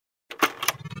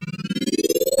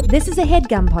This is a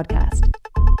HeadGum podcast.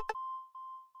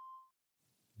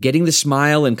 Getting the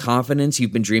smile and confidence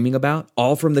you've been dreaming about,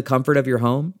 all from the comfort of your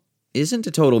home, isn't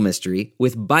a total mystery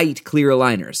with Byte clear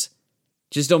aligners.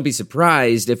 Just don't be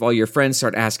surprised if all your friends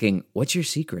start asking, "What's your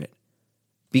secret?"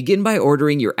 Begin by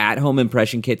ordering your at-home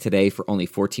impression kit today for only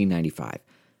 $14.95.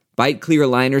 Byte clear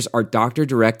aligners are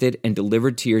doctor-directed and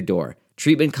delivered to your door.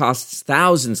 Treatment costs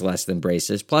thousands less than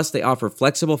braces, plus they offer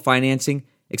flexible financing,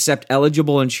 accept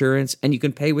eligible insurance, and you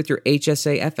can pay with your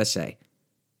HSA FSA.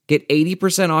 Get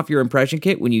 80% off your impression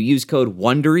kit when you use code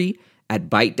WONDERY at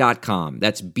Byte.com.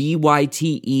 That's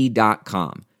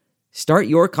BYTE.com. Start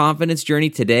your confidence journey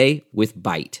today with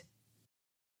Byte.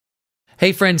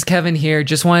 Hey friends, Kevin here.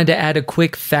 Just wanted to add a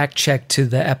quick fact check to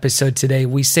the episode today.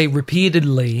 We say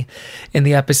repeatedly in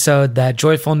the episode that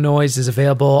Joyful Noise is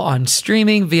available on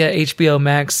streaming via HBO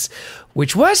Max,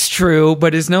 which was true,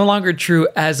 but is no longer true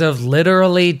as of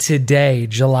literally today,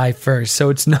 July 1st. So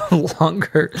it's no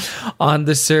longer on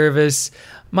the service.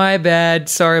 My bad.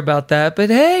 Sorry about that.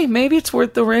 But hey, maybe it's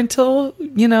worth the rental.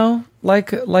 You know, like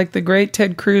the great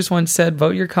Ted Cruz once said,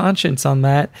 vote your conscience on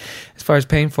that as far as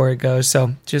paying for it goes.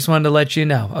 So just wanted to let you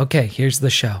know. Okay, here's the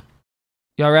show.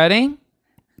 Y'all ready?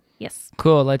 Yes.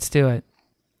 Cool, let's do it.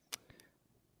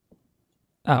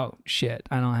 Oh, shit.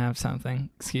 I don't have something.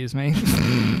 Excuse me.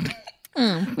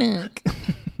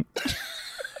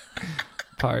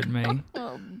 Pardon me.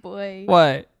 Oh, boy.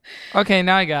 What? Okay,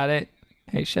 now I got it.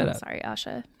 Hey, shut up. Sorry,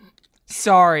 Asha.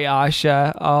 Sorry,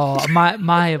 Asha. Oh,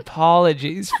 my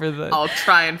apologies for the... I'll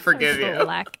try and forgive you. The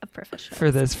lack of professionalism.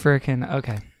 For this frickin'...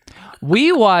 Okay.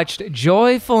 We watched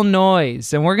Joyful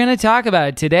Noise, and we're going to talk about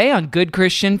it today on Good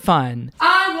Christian Fun.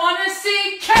 I want to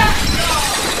see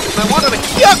cats! I wanted to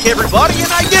yuck everybody,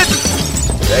 and I didn't!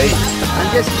 Hey, I'm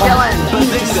just chilling.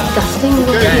 Disgusting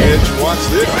looking. okay, Edge, watch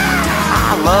this.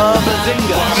 I love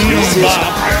Bazinga. Jesus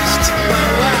Christ.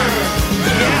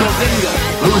 Bazinga.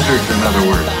 Losers, in other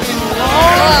words.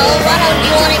 Oh, why don't you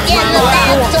want to get in the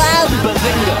bathtub?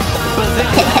 Bazinga.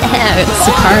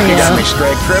 Sicario. Got me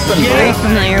straight tripping, Are you bro.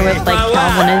 familiar with like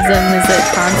Calvinism as a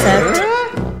concept?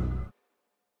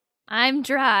 I'm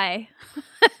dry.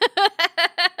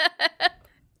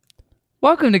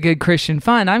 Welcome to Good Christian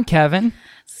Fun. I'm Kevin.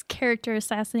 It's character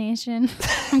assassination.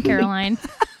 I'm Caroline.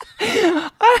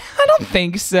 I don't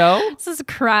think so. This is a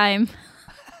crime.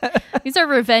 These are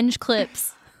revenge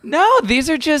clips. No, these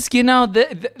are just, you know,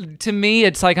 to me,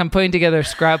 it's like I'm putting together a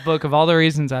scrapbook of all the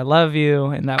reasons I love you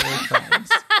and that we're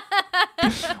friends.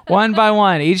 One by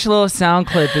one. Each little sound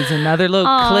clip is another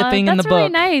little clipping in the book. That's really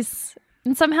nice.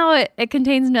 And somehow it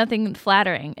contains nothing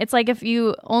flattering. It's like if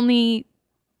you only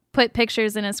put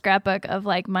pictures in a scrapbook of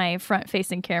like my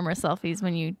front-facing camera selfies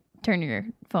when you turn your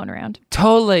phone around.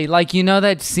 Totally. Like, you know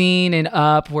that scene in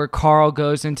Up where Carl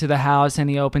goes into the house and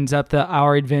he opens up the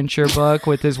Our Adventure book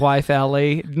with his wife,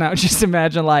 Ellie? Now just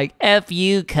imagine like, F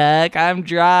you, cuck, I'm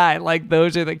dry. Like,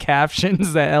 those are the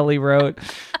captions that Ellie wrote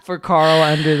for Carl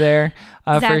under there.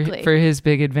 Exactly. For his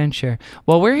big adventure.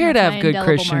 Well, we're here to have good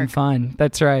Christian fun.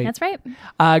 That's right. That's right.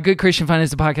 Good Christian Fun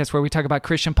is a podcast where we talk about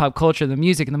Christian pop culture, the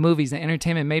music and the movies, the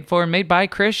entertainment made for and made by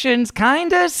Christians.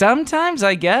 Kinda, sometimes,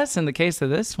 I guess, in the case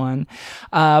of this one.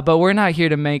 But we're not here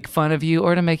to make fun of you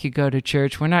or to make you go to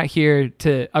church. We're not here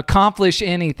to accomplish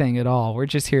anything at all. We're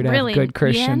just here to have good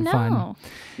Christian fun.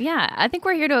 Yeah, I think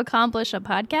we're here to accomplish a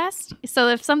podcast. So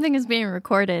if something is being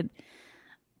recorded,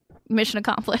 mission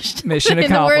accomplished. Mission In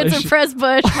accomplished. the words of Press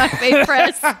Bush, my favorite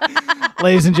press.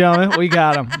 Ladies and gentlemen, we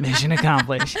got him. Mission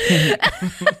accomplished.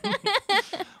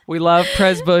 We love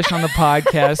Press Bush on the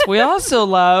podcast. We also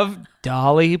love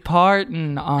Dolly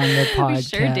Parton on the podcast. We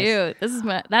sure do.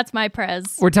 That's my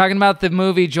prez. We're talking about the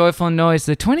movie Joyful Noise,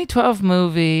 the 2012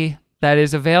 movie that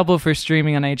is available for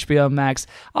streaming on HBO Max.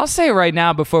 I'll say right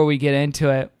now before we get into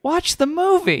it, watch the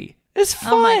movie. It's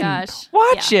fun. Oh my gosh.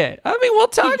 Watch it. I mean, we'll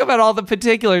talk about all the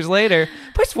particulars later,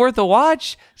 but it's worth a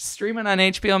watch. Streaming on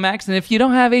HBO Max. And if you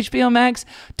don't have HBO Max,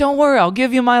 don't worry. I'll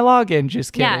give you my login.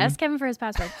 Just kidding. Yeah, ask Kevin for his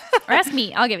password. Or ask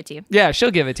me. I'll give it to you. Yeah,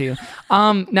 she'll give it to you.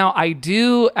 Now, I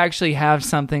do actually have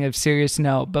something of serious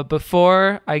note, but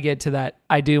before I get to that,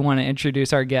 I do want to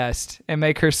introduce our guest and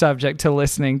make her subject to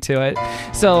listening to it.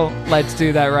 So let's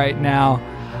do that right now.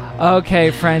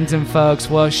 Okay, friends and folks.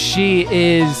 Well, she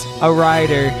is a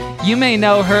writer. You may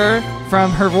know her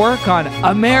from her work on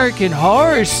American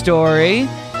Horror Story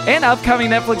and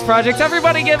upcoming Netflix projects.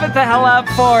 Everybody give it the hell up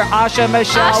for Asha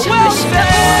Michelle Wilson!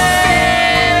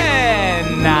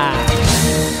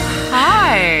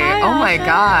 Hi. Oh my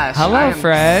God. gosh. Hello,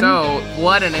 friend. So,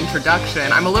 what an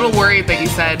introduction. I'm a little worried that you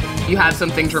said you had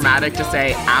something dramatic to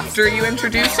say after you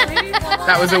introduced me.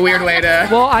 That was a weird way to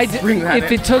bring that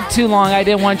if in. it took too long, I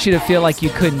didn't want you to feel like you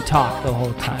couldn't talk the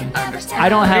whole time. I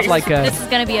don't have like a... This is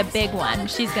going to be a big one.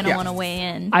 She's going to want to weigh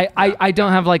in. I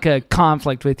don't have like a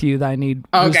conflict with you that I need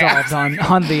resolved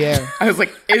on the air. I was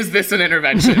like, is this an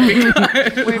intervention?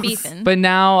 We're beefing. But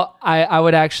now I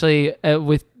would actually,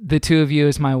 with the two of you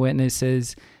as my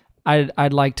witnesses,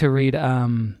 I'd like to read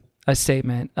a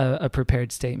statement, a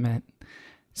prepared statement.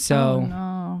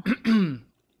 So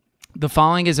the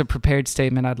following is a prepared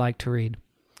statement I'd like to read.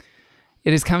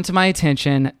 It has come to my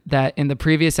attention that in the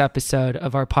previous episode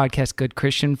of our podcast, Good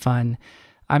Christian Fun,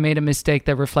 I made a mistake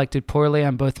that reflected poorly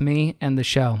on both me and the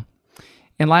show.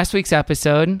 In last week's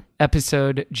episode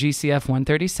GCF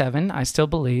 137, I Still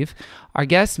Believe, our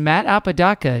guest Matt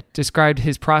Apodaca described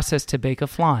his process to bake a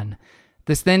flan.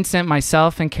 This then sent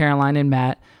myself and Caroline and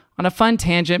Matt on a fun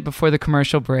tangent before the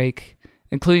commercial break,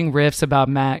 including riffs about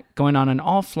Matt going on an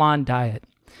all-flan diet.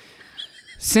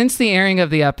 Since the airing of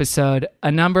the episode,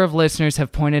 a number of listeners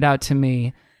have pointed out to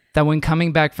me that when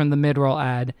coming back from the mid-roll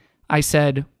ad, I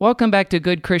said, "Welcome back to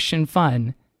Good Christian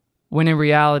Fun," when in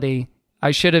reality, I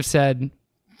should have said,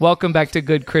 "Welcome back to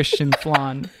Good Christian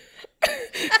Flan."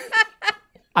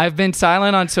 I've been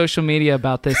silent on social media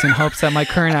about this in hopes that my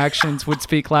current actions would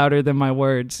speak louder than my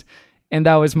words, and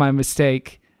that was my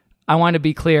mistake. I want to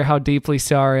be clear how deeply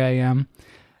sorry I am.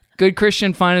 Good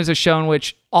Christian Fun is a show in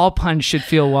which all puns should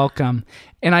feel welcome,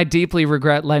 and I deeply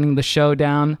regret letting the show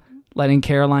down, letting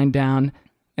Caroline down,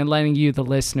 and letting you, the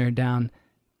listener, down.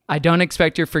 I don't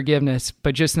expect your forgiveness,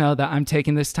 but just know that I'm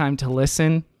taking this time to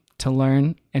listen, to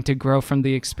learn, and to grow from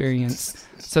the experience.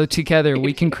 So together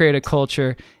we can create a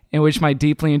culture in which my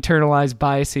deeply internalized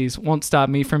biases won't stop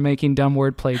me from making dumb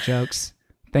wordplay jokes.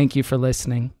 Thank you for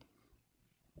listening.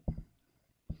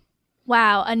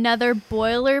 Wow, another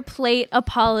boilerplate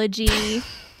apology.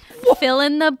 Fill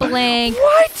in the blank.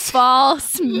 What?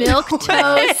 False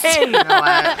milquetoast.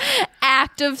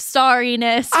 Act of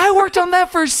sorriness I worked on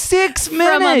that for 6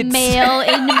 minutes. from a male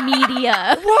in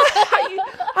media. What?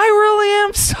 I really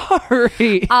am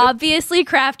sorry. Obviously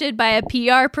crafted by a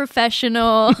PR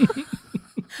professional.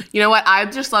 You know what?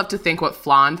 I'd just love to think what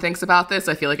Flan thinks about this.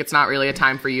 I feel like it's not really a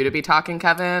time for you to be talking,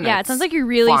 Kevin. Yeah, it sounds like you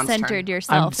really Flan's centered turn.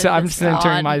 yourself. I'm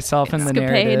centering odd myself in the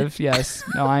escapade. narrative. Yes.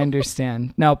 No, I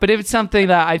understand. No, but it's something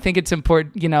that I think it's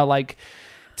important, like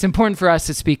it's important for us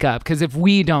to speak up, because if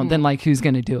we don't, then like who's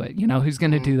going to do it? Who's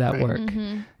going to do that work?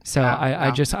 Mm-hmm. So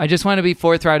I just want to be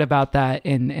forthright about that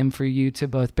and for you to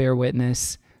both bear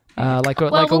witness like a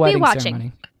we'll wedding be watching.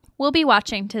 ceremony. We'll be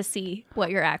watching to see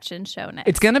what your actions show next.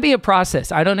 It's going to be a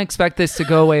process. I don't expect this to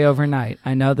go away overnight.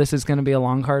 I know this is going to be a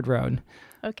long, hard road.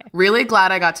 Okay. Really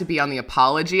glad I got to be on the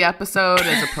apology episode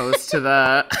as opposed to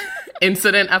the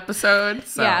incident episode.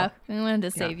 So. Yeah, we wanted to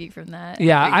save you from that.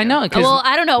 Yeah, I know. Well,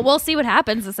 I don't know. We'll see what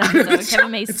happens this episode. Kevin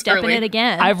may It's step early. in it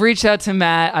again. I've reached out to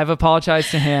Matt. I've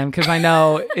apologized to him because I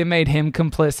know it made him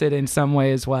complicit in some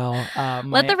way as well.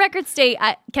 Let the record state,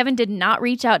 Kevin did not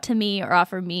reach out to me or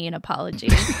offer me an apology.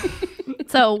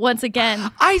 So once again,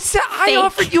 I said I fake.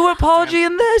 offered you an apology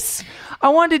in this. I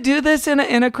wanted to do this in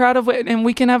a crowd of, and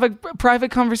we can have a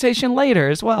private conversation later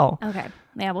as well. okay.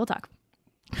 Yeah, we'll talk.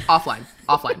 Offline.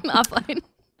 Offline.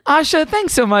 Asha,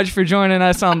 thanks so much for joining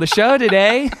us on the show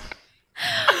today.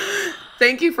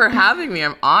 Thank you for having me.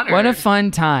 I'm honored. What a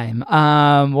fun time.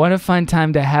 What a fun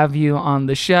time to have you on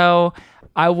the show.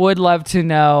 I would love to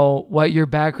know what your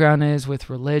background is with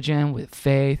religion, with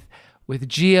faith, with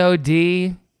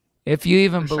God. If you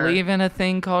even believe in a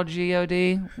thing called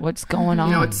God, what's going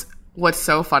on? What's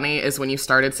so funny is when you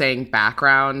started saying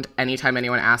background, anytime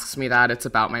anyone asks me that, it's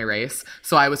about my race.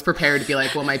 So I was prepared to be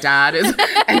like, well, my dad is.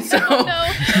 And so.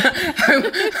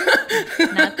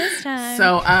 Not this time.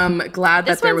 So I'm glad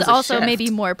this that there one's was a also shift.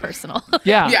 maybe more personal.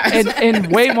 Yeah.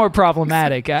 And way more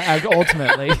problematic,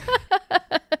 ultimately.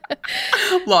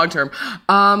 Long term.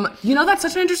 That's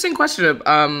such an interesting question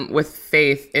with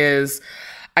faith is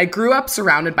I grew up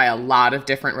surrounded by a lot of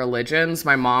different religions.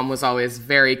 My mom was always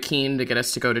very keen to get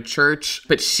us to go to church,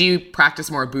 but she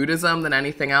practiced more Buddhism than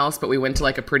anything else. But we went to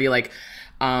like a pretty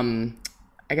I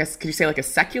guess, could you say like a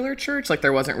secular church? Like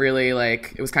there wasn't really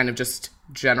it was kind of just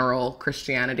general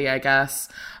Christianity, I guess.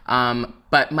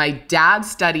 But my dad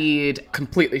studied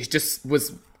completely, just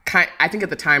was I think at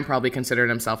the time probably considered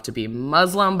himself to be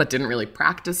Muslim, but didn't really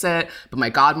practice it. But my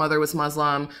godmother was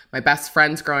Muslim. My best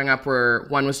friends growing up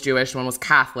one was Jewish, one was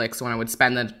Catholic. So when I would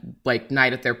spend the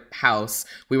night at their house,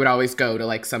 we would always go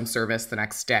to some service the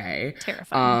next day.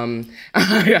 Terrifying.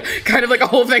 Yeah, kind of like a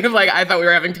whole thing of I thought we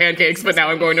were having pancakes, but now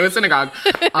I'm going to a synagogue.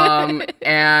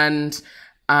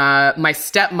 my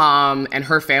stepmom and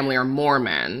her family are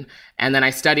Mormon. And then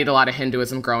I studied a lot of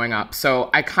Hinduism growing up.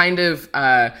 So I kind of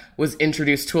was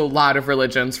introduced to a lot of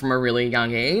religions from a really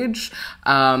young age.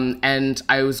 And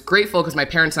I was grateful because my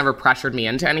parents never pressured me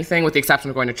into anything, with the exception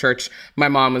of going to church. My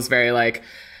mom was very like,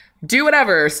 do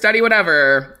whatever, study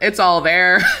whatever, it's all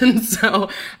there. And so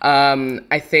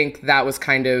I think that was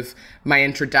kind of my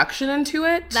introduction into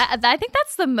it. I think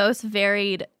that's the most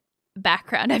varied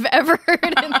background I've ever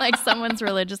heard in like someone's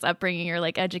religious upbringing or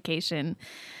like education.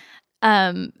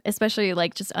 Especially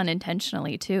like just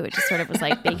unintentionally too. It just sort of was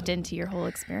like baked into your whole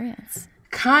experience.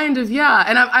 Kind of, yeah.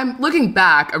 And I'm looking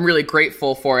back, I'm really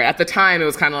grateful for it. At the time, it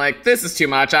was kind of like, this is too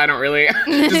much. I don't really,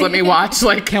 just let me watch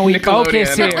like Can we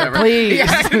focus here, please?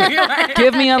 Yeah,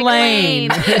 Give me a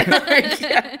lane.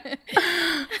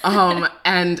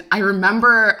 And I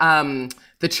remember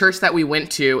the church that we went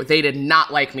to, they did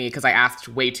not like me because I asked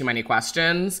way too many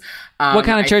questions. What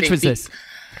kind of church was this?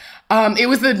 It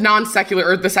was the non-secular,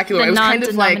 or the secular. The it was kind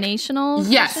of like non-denominational.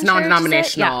 Yes,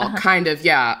 non-denominational, Yeah, kind of.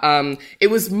 Yeah. It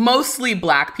was mostly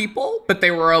Black people, but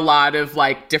there were a lot of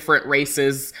like different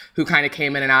races who kind of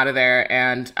came in and out of there.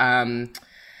 And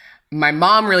my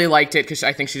mom really liked it because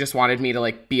I think she just wanted me to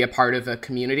like be a part of a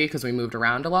community because we moved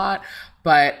around a lot.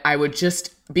 But I would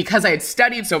just, because I had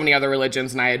studied so many other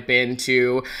religions and I had been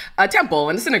to a temple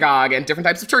and a synagogue and different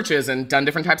types of churches and done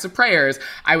different types of prayers,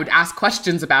 I would ask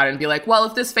questions about it and be like, well,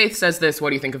 if this faith says this,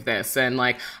 what do you think of this? And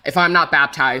like, if I'm not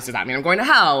baptized, does that mean I'm going to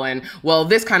hell? And well,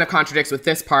 this kind of contradicts with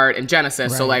this part in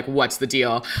Genesis. Right. So like, what's the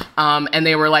deal? And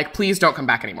they were like, please don't come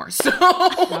back anymore. So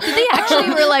they actually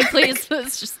were like, please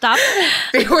just stop.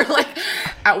 They were like,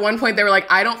 at one point they were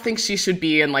like, I don't think she should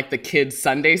be in like the kids'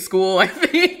 Sunday school. I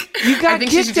think I think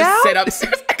she should just sit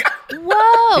upstairs.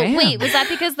 Whoa! Damn. Wait, was that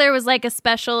because there was like a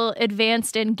special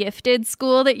advanced and gifted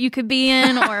school that you could be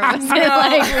in, or was it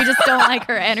like we just don't like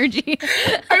her energy?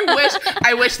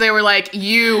 I wish they were like,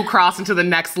 you cross into the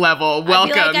next level.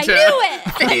 Welcome I knew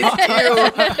to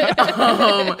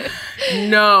phase 2.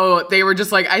 No, they were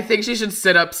just like, I think she should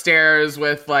sit upstairs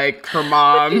with like her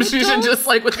mom. She should just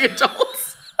like with the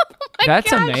adults.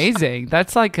 That's amazing.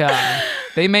 That's like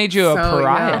they made you a pariah.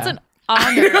 Yeah. That's an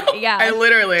honor. Yeah, I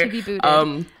literally to be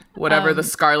booted. Whatever the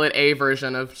Scarlet A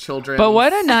version of children. But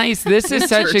what a nice, this is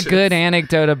such churches. a good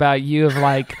anecdote about you of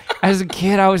like, as a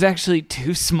kid, I was actually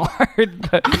too smart.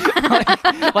 But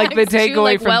like the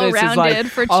takeaway from this is like,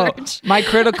 for church. My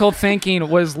critical thinking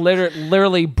was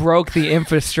literally broke the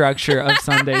infrastructure of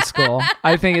Sunday school.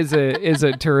 I think is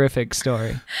a terrific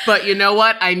story. But you know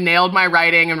what? I nailed my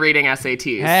writing and reading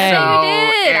SATs. Hey. So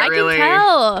You did. I really, can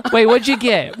tell. Wait, what'd you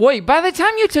get? Wait, by the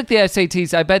time you took the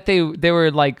SATs, I bet they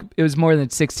were like, it was more than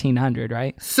 1,600,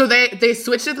 right? So they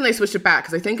switched it and they switched it back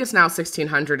because I think it's now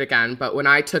 1,600 again. But when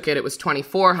I took it, it was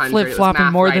 2,400.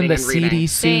 Flip-flopping more than the CDC.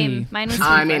 Same. Mine was.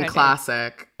 I mean,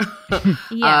 classic.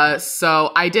 Yeah.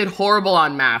 So I did horrible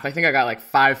on math. I think I got like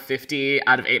 550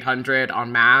 out of 800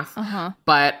 on math.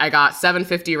 But I got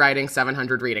 750 writing,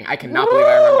 700 reading. I cannot believe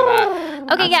I remember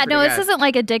that. Okay, yeah, no, this isn't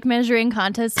like a dick measuring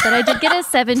contest, but I did get a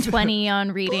 720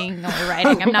 on reading or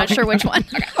writing. I'm not sure which one.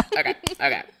 Okay.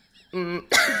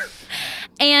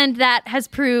 And that has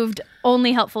proved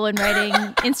only helpful in writing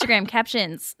Instagram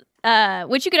captions,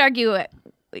 which you could argue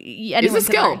anyone is a could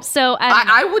skill. learn. So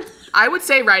I would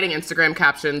say writing Instagram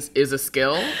captions is a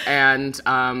skill, and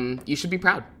you should be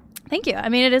proud. Thank you. I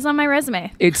mean, it is on my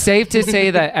resume. It's safe to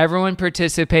say that everyone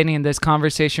participating in this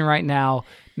conversation right now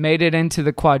made it into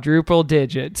the quadruple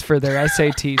digits for their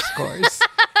SAT scores.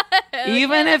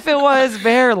 Even if it was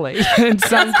barely in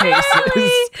some cases.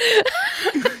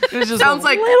 It was just Sounds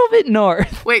like a little bit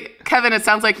north. Wait, Kevin, it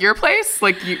sounds like your place.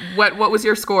 Like, what was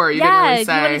your score? You didn't really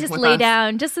say. You want to just lay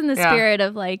down, just in the spirit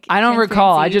of like. I don't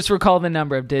recall. I just recall the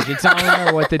number of digits. I don't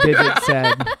remember what the digits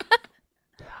said.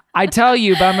 I tell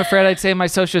you, but I'm afraid I'd say my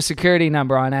social security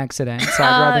number on accident, so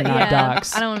I'd rather not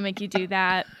dox. I don't want to make you do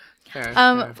that. Fair.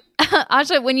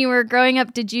 Asha, when you were growing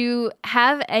up, did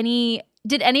any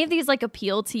of these like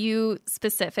appeal to you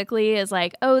specifically as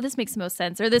like, oh, this makes the most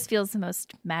sense, or this feels the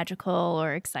most magical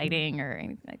or exciting or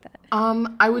anything like that?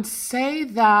 I would say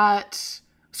that.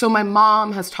 So my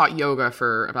mom has taught yoga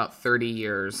for about 30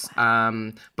 years.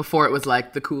 Before it was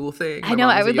like the cool thing. I know.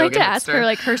 I would like to ask her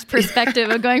like her perspective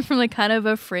of going from like kind of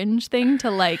a fringe thing to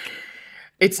like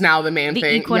it's now the main the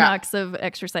thing. equinox of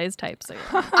exercise types.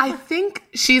 I think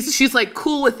she's like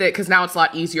cool with it because now it's a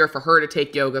lot easier for her to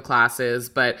take yoga classes.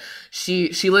 But she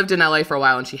lived in LA for a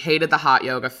while and she hated the hot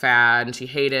yoga fad and she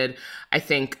hated, I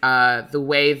think, the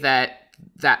way that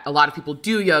that a lot of people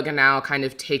do yoga now kind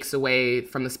of takes away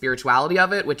from the spirituality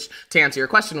of it, which, to answer your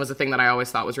question, was a thing that I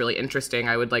always thought was really interesting.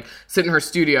 I would like sit in her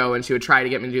studio and she would try to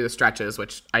get me to do the stretches,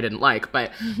 which I didn't like,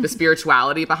 but the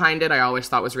spirituality behind it I always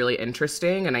thought was really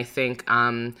interesting. And I think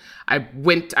I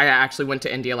actually went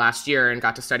to India last year and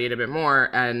got to study it a bit more,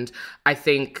 and I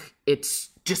think it's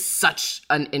just such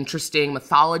an interesting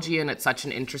mythology, and it's such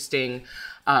an interesting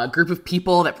group of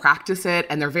people that practice it,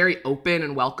 and they're very open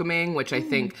and welcoming, which I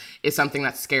think is something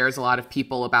that scares a lot of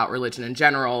people about religion in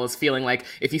general, is feeling like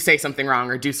if you say something wrong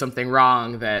or do something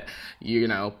wrong that,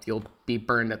 you'll be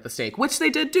burned at the stake, which they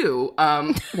did do.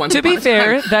 Once to be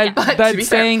fair, that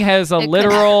saying has a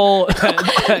literal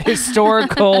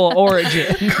historical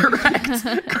origin.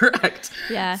 Correct.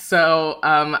 Yeah. So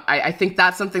I think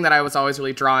that's something that I was always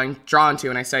really drawn to,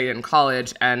 and I studied it in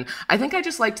college. And I think I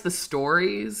just liked the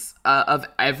stories of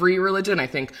every religion. I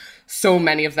think so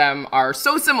many of them are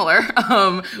so similar,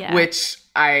 which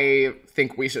I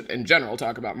think we should, in general,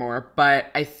 talk about more.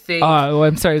 But I think... Oh,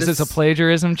 I'm sorry. Is this a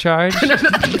plagiarism charge?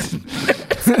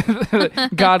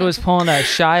 God was pulling a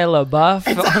Shia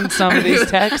LaBeouf on some of these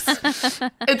texts.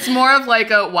 It's more of like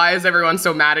a, why is everyone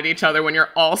so mad at each other when you're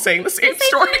all saying the same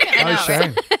story? Oh,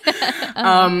 sure.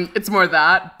 It's more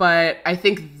that. But I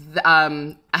think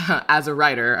as a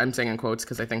writer, I'm saying in quotes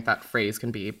because I think that phrase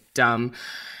can be dumb.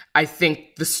 I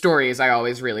think the stories I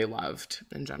always really loved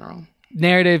in general.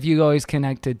 Narrative you always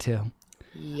connected to.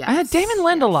 Yes. Damon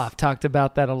Lindelof talked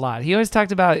about that a lot. He always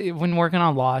talked about when working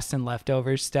on Lost and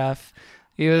Leftovers stuff.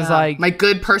 He was like, my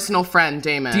good personal friend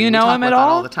Damon. Do you know him at all?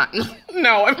 All the time.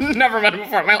 No, I've never met him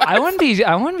before in my life. I wouldn't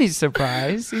be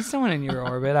surprised. He's someone in your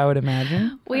orbit, I would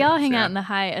imagine. We all hang out in the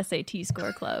high SAT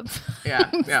score club.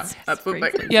 Yeah, that's the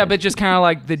thing. Yeah, but just kind of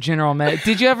like the general.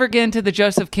 Did you ever get into the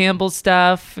Joseph Campbell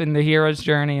stuff and the hero's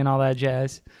journey and all that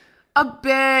jazz? A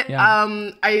bit. Yeah.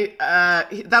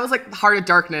 That was like Heart of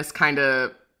Darkness kind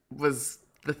of was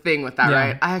the thing with that,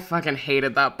 right? I fucking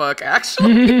hated that book,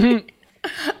 actually.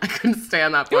 I couldn't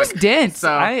stand that book. It was dense.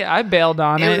 So I bailed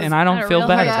on it and I don't feel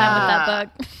bad about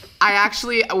that book.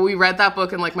 We read that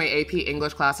book in like my AP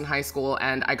English class in high school,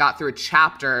 and I got through a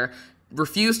chapter,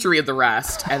 refused to read the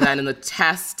rest, and then in the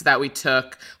test that we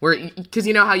took, because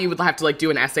you know how you would have to like do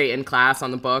an essay in class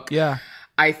on the book? Yeah.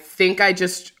 I think I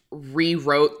just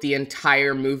rewrote the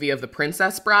entire movie of The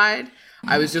Princess Bride.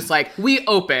 I was just like, we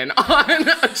open on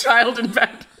a child in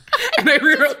bed. And I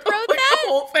rewrote the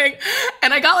whole thing.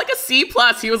 And I got like a C+.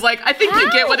 He was like, I think you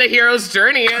get what a hero's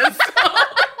journey is.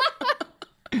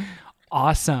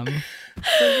 Awesome.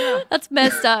 That's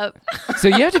messed up. So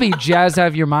you have to be jazzed out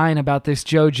of your mind about this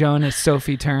Joe Jonas,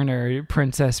 Sophie Turner,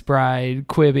 Princess Bride,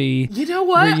 Quibi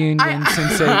reunion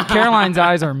sensation. Caroline's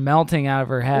eyes are melting out of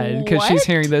her head because she's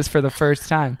hearing this for the first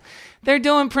time. They're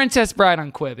doing Princess Bride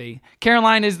on Quibi.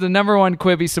 Caroline is the #1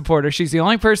 Quibi supporter. She's the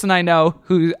only person I know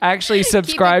who actually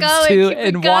subscribes to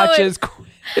and watches Quibi.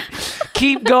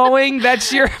 Keep going.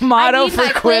 That's your motto for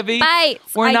Quibi.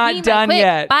 We're not done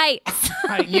yet. Bites.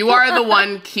 You are the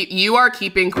one. You are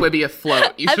keeping Quibi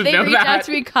afloat. You should know that. They reach out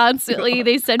to me constantly.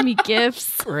 They send me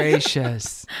gifts.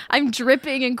 Gracious. I'm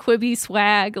dripping in Quibi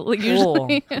swag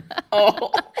usually.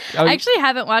 Oh. I actually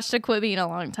haven't watched a Quibi in a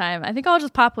long time. I think I'll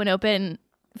just pop one open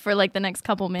for like the next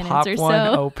couple minutes or so. Pop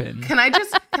one open. Can I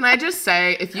just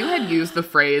say, if you had used the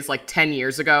phrase like 10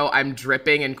 years ago, I'm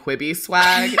dripping in Quibi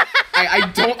swag,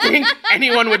 I don't think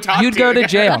anyone would talk to you. You'd go to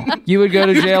jail. You would go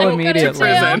to jail immediately.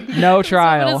 Prison. No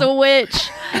trial. Someone is a witch.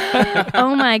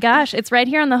 Oh my gosh. It's right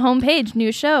here on the homepage.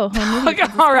 New show. Home movie.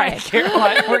 All right,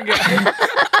 Caroline, we're good.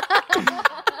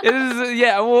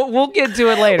 We'll get to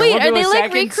it later. Wait, are they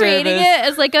like recreating it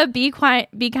as like a Be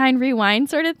Kind Rewind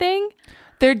sort of thing?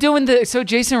 They're doing so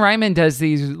Jason Reitman does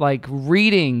these like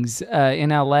readings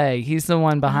in LA. He's the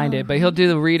one behind it, but he'll do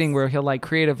the reading where he'll like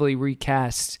creatively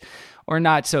recast or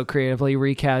not so creatively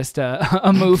recast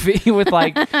a movie with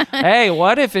like, hey,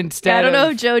 what if instead I don't know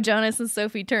if Joe Jonas and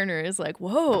Sophie Turner is like,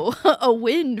 whoa, a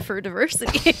win for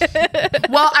diversity.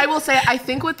 Well, I will say, I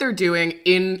think what they're doing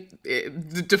in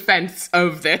the defense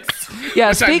of this.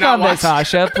 Yeah, speak on this,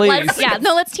 Asha, please.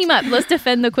 Let's team up. Let's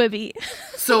defend the Quibi.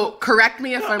 So correct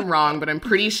me if I'm wrong, but I'm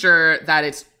pretty sure that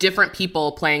it's different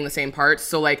people playing the same parts.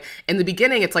 So like in the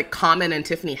beginning, it's like Common and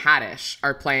Tiffany Haddish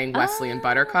are playing Wesley and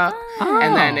Buttercup.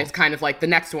 And then it's kind of like the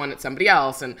next one, it's somebody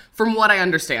else. And from what I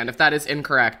understand, if that is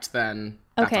incorrect, then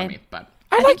that's on me. But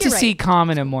I'd like to see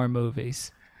Common in more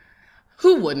movies.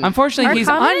 Who wouldn't? Unfortunately, he's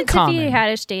uncommon. And Tiffany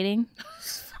Haddish dating?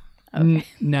 Okay.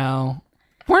 No.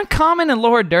 Weren't Common and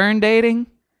Laura Dern dating?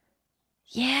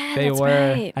 Yeah, they that's were.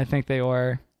 Right. I think they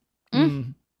were.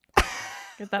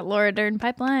 Get that Laura Dern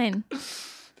pipeline.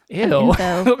 Ew.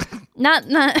 info. not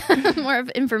more of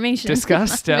information.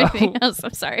 Disgusto. Anything else.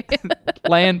 I'm sorry.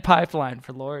 Land pipeline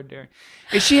for Laura Dern.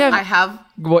 Is she have? I have.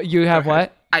 What you have?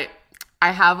 What? I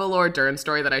have a Laura Dern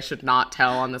story that I should not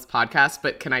tell on this podcast,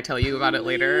 but can I tell you about it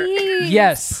later?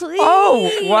 Yes. Please. Oh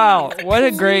wow! What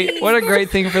a great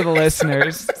thing for the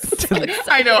listeners.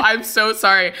 I know. I'm so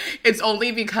sorry. It's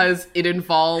only because it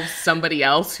involves somebody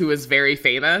else who is very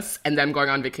famous and them going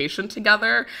on vacation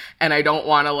together, and I don't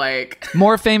want to like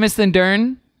More famous than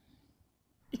Dern.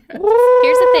 Here's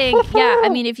the thing. Yeah, I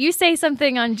mean, if you say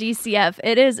something on GCF,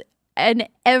 it is in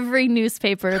every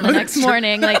newspaper the next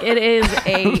morning. Like, it is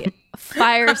a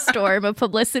firestorm of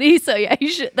publicity. So yeah,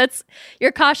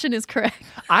 your caution is correct.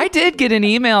 I did get an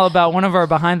email about one of our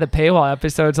behind the paywall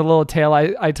episodes, a little tale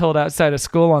I told outside of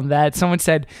school on that. Someone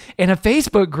said in a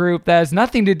Facebook group that has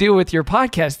nothing to do with your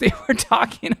podcast, they were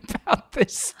talking about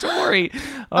this story.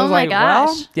 I was my like, gosh.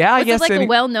 well, yeah, I guess. Was it like a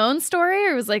well-known story,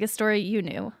 or was it like a story you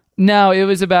knew? No, it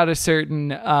was about a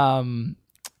certain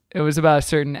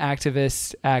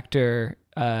activist actor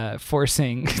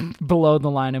forcing below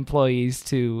the line employees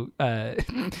to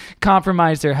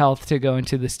compromise their health to go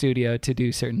into the studio to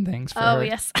do certain things for her.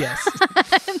 Yes.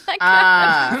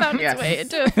 Ah, Found its way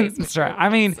into a Facebook. That's right. I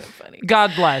mean,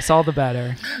 God bless. All the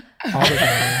better. All the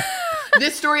better.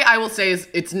 This story, I will say, is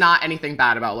it's not anything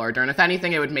bad about Laura Dern. If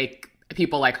anything, it would make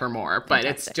people like her more. But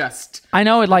It's just. I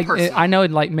know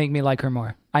it'd make me like her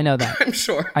more. I know that. I'm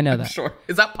sure. I know that. I'm sure.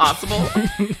 Is that possible?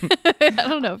 I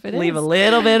don't know if it Leave is. a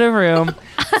little bit of room.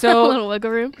 So a little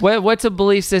wiggle room. What's a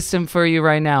belief system for you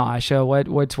right now, Asha?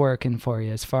 What's working for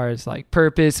you as far as like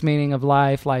purpose, meaning of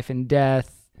life and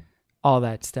death, all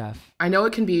that stuff? I know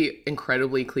it can be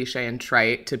incredibly cliche and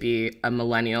trite to be a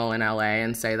millennial in LA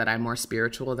and say that I'm more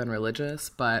spiritual than religious,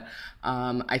 but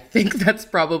I think that's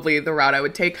probably the route I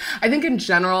would take. I think in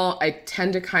general, I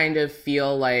tend to kind of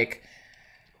feel like,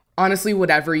 honestly,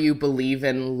 whatever you believe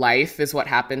in life is what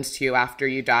happens to you after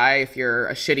you die. If you're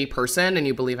a shitty person and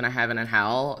you believe in a heaven and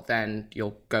hell, then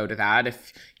you'll go to that.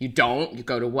 If you don't, you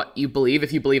go to what you believe.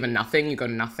 If you believe in nothing, you go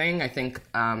to nothing. I think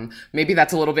maybe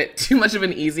that's a little bit too much of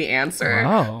an easy answer.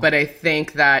 Wow. But I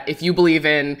think that if you believe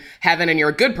in heaven and you're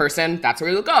a good person, that's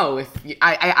where you'll go.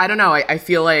 I don't know. I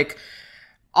feel like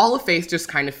all of faith just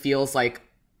kind of feels like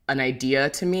an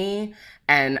idea to me,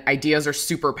 and ideas are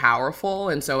super powerful.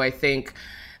 And so I think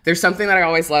there's something that I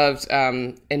always loved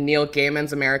in Neil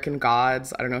Gaiman's American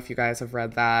Gods. I don't know if you guys have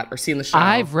read that or seen the show.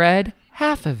 I've read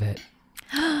half of it.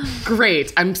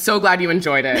 Great. I'm so glad you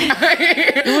enjoyed it.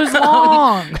 It was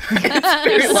long.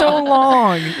 It's so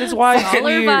long. That's why it's Baller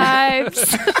weird.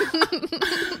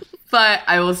 vibes. But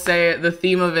I will say the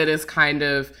theme of it is kind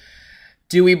of,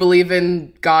 do we believe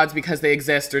in gods because they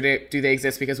exist, or do they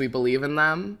exist because we believe in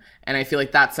them? And I feel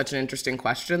like that's such an interesting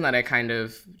question that I kind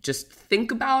of just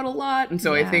think about a lot. And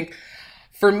so I think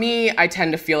for me, I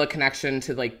tend to feel a connection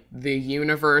to like the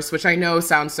universe, which I know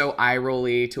sounds so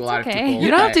eye-rolly to a lot of people.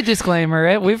 You don't have to disclaimer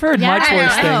it. We've heard much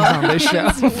worse things on this show.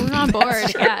 We're on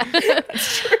board. Yeah.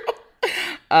 That's true.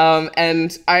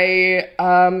 And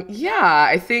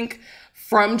I think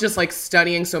from just like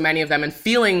studying so many of them and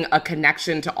feeling a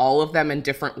connection to all of them in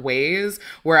different ways,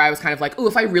 where I was kind of like, oh,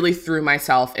 if I really threw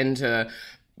myself into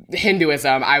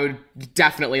Hinduism, I would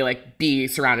definitely like be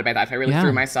surrounded by that. If I really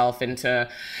threw myself into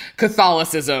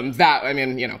Catholicism, that, I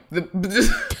mean, you know, in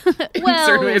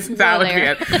certain ways, that would be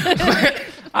it. But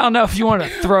I don't know if you want to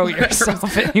throw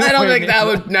yourself anywhere. I don't think that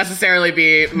would necessarily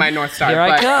be my North Star. Here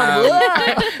I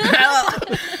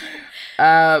come.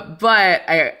 But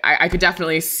I could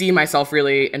definitely see myself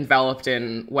really enveloped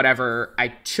in whatever I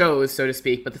chose, so to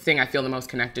speak. But the thing I feel the most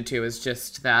connected to is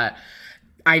just that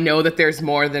I know that there's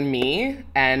more than me,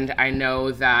 and I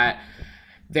know that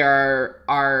there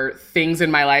are things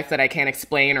in my life that I can't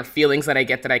explain, or feelings that I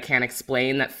get that I can't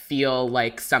explain, that feel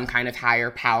like some kind of higher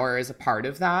power is a part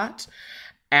of that.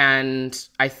 And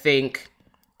I think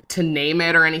to name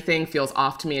it or anything feels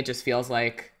off to me. It just feels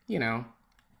like, you know,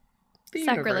 the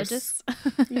sacrilegious.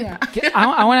 Yeah.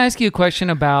 I want to ask you a question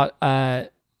about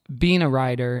being a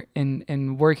writer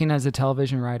and working as a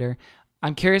television writer.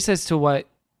 I'm curious as to what,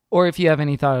 or if you have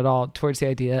any thought at all towards the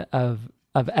idea of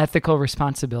ethical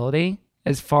responsibility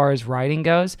as far as writing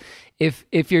goes.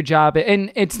 If your job,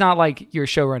 and it's not like you're a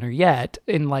showrunner yet,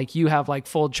 and like you have like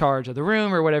full charge of the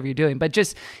room or whatever you're doing, but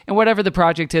just in whatever the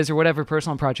project is or whatever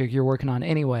personal project you're working on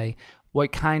anyway,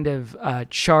 what kind of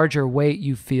charge or weight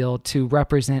you feel to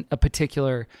represent a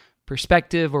particular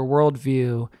perspective or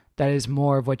worldview that is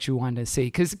more of what you want to see.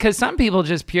 Because some people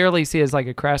just purely see it as like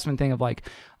a craftsman thing of like,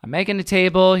 I'm making a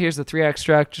table, here's the 3-act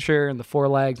structure and the 4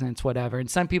 legs, and it's whatever. And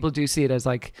some people do see it as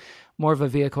like more of a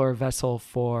vehicle or vessel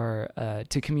for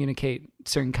to communicate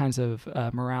certain kinds of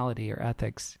morality or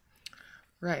ethics?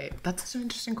 Right. That's such an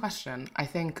interesting question. I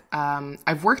think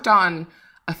I've worked on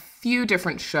a few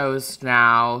different shows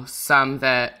now, some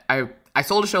that I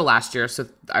sold a show last year, so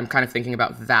I'm kind of thinking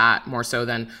about that more so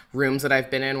than rooms that I've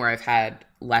been in where I've had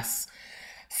less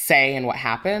say in what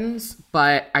happens.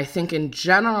 But I think in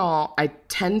general, I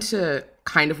tend to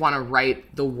kind of want to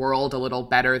write the world a little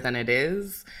better than it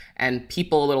is and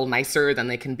people a little nicer than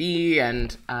they can be,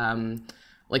 and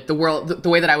like the world, the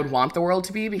way that I would want the world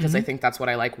to be, because I think that's what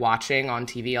I like watching on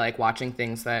TV. I like watching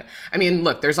things that, I mean,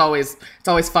 look, it's always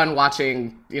fun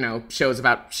watching, shows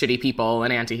about shitty people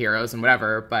and anti-heroes and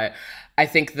whatever. But I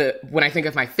think that when I think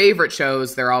of my favorite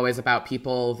shows, they're always about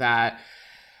people that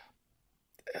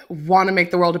want to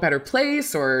make the world a better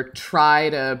place or try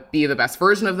to be the best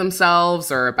version of themselves,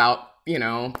 or about,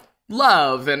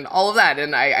 love and all of that.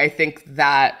 And I think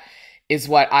that is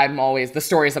what the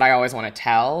stories that I always want to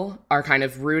tell are kind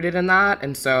of rooted in that.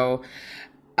 And so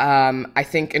I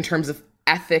think in terms of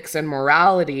ethics and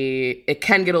morality, it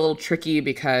can get a little tricky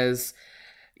because,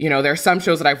 there are some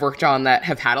shows that I've worked on that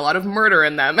have had a lot of murder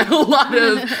in them and a lot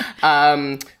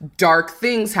of dark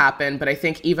things happen. But I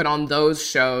think even on those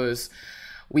shows,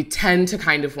 we tend to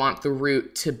kind of want the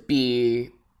root to be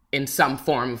in some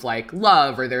form of like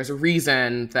love, or there's a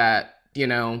reason that,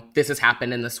 this has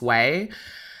happened in this way.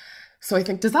 So I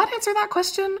think, does that answer that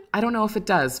question? I don't know if it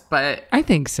does, but I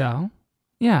think so.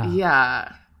 Yeah.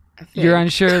 Yeah. You're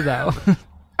unsure though.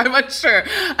 I'm unsure.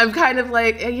 I'm kind of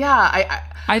like, yeah.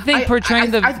 I think portraying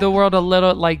the world a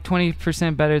little like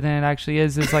 20% better than it actually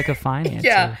is like a fine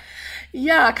answer.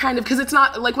 Yeah, kind of. Because it's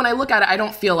not like, when I look at it, I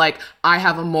don't feel like I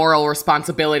have a moral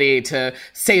responsibility to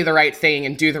say the right thing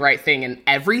and do the right thing in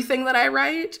everything that I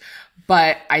write.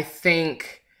 But I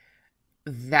think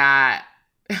that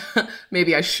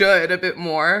maybe I should a bit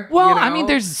more. Well, I mean,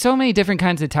 there's so many different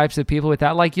kinds of types of people with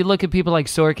that. Like, you look at people like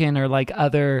Sorkin or like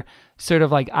other sort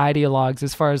of like ideologues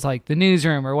as far as like the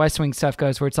newsroom or West Wing stuff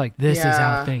goes, where it's like, this is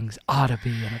how things ought to be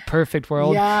in a perfect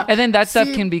world. Yeah. And then that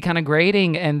stuff can be kind of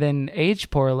grating and then age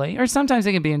poorly, or sometimes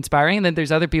it can be inspiring. And then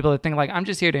there's other people that think like, I'm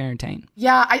just here to entertain.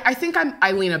 Yeah, I think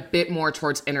I lean a bit more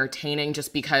towards entertaining,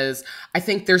 just because I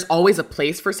think there's always a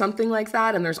place for something like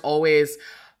that. And there's always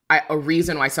a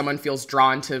reason why someone feels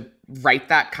drawn to write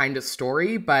that kind of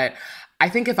story. But I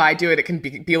think if I do it, it can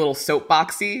be a little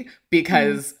soapboxy,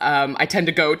 because I tend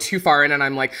to go too far in, and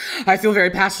I'm like, I feel very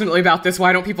passionately about this.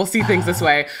 Why don't people see things this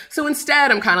way? So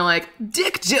instead, I'm kind of like,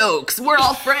 dick jokes. We're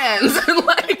all friends. and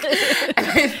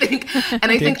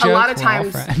I think a lot of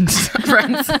times,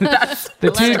 friends. That's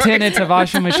the two tenets of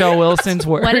Asha Michelle Wilson's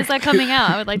work. When is that coming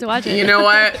out? I would like to watch it. You know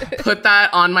what? Put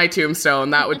that on my tombstone.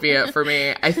 That would be it for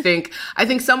me. I think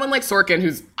someone like Sorkin,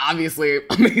 who's obviously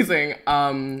amazing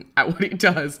at what he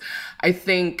does, I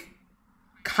think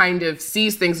kind of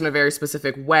sees things in a very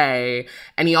specific way,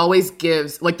 and he always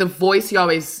gives, like, the voice he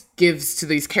always gives to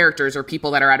these characters are people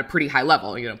that are at a pretty high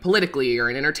level, politically or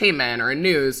in entertainment or in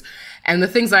news. And the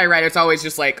things that I write, it's always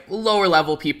just like lower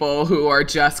level people who are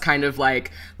just kind of like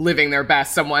living their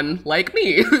best. Someone like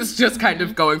me who's just kind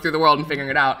of going through the world and figuring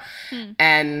it out.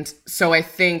 And so I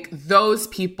think those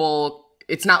people,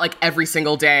 it's not like every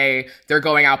single day they're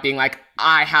going out being like,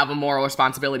 I have a moral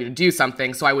responsibility to do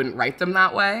something, so I wouldn't write them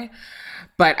that way.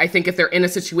 But I think if they're in a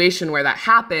situation where that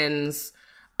happens,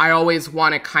 I always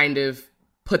want to kind of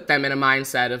put them in a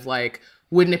mindset of like,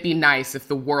 wouldn't it be nice if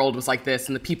the world was like this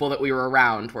and the people that we were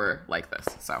around were like this?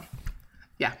 So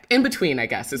yeah, in between, I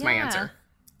guess, is my answer.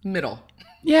 Middle.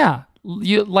 Yeah,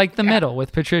 you like the middle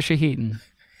with Patricia Heaton.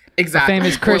 Exactly. A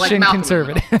famous Christian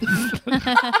conservative.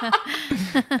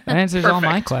 That answers all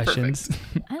my questions.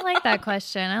 I like that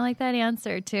question. I like that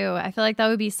answer too. I feel like that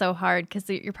would be so hard, because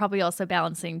you're probably also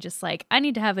balancing just like, I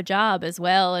need to have a job as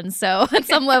well. And so at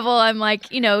some level I'm like,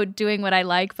 doing what I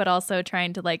like, but also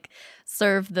trying to like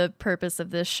serve the purpose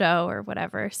of this show or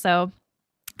whatever. So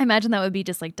I imagine that would be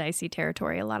just like dicey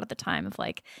territory a lot of the time of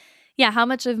like, yeah, how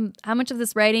much of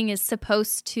this writing is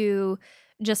supposed to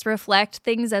just reflect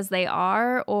things as they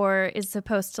are, or is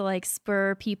supposed to like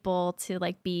spur people to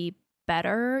like be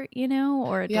better,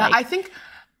 or yeah, like...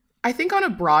 I think on a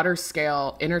broader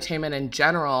scale, entertainment in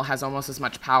general has almost as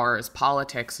much power as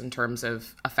politics in terms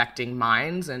of affecting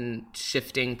minds and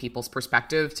shifting people's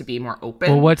perspective to be more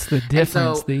open. Well, what's the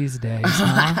difference these days,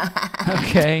 huh?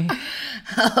 Okay.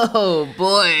 Oh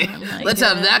boy, let's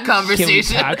have that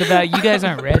conversation. Can we talk about? You guys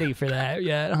aren't ready for that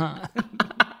yet, huh?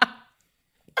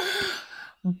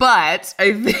 But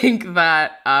I think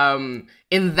that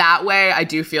in that way, I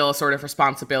do feel a sort of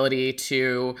responsibility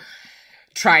to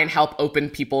try and help open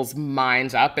people's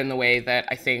minds up in the way that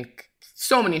I think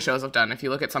so many shows have done. If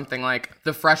you look at something like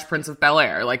The Fresh Prince of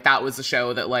Bel-Air, like that was a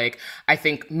show that like, I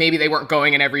think maybe they weren't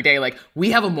going in every day. Like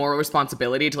we have a moral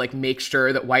responsibility to like make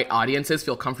sure that white audiences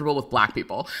feel comfortable with Black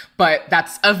people. But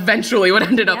that's eventually what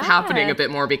ended up happening a bit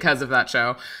more because of that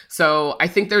show. So I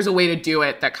think there's a way to do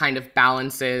it that kind of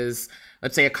balances,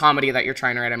 let's say a comedy that you're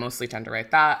trying to write. I mostly tend to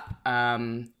write that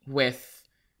with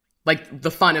like the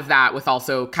fun of that with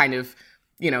also kind of,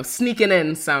 you know, sneaking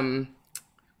in some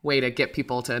way to get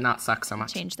people to not suck so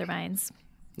much. Change their minds.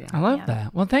 Yeah. I love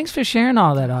that. Well, thanks for sharing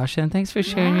all that, Asha, and thanks for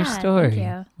sharing your story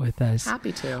with us.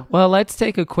 Happy to. Well, let's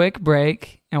take a quick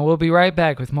break, and we'll be right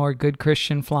back with more good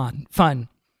Christian fun. Fun.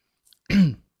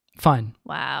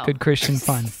 Wow. Good Christian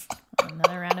fun.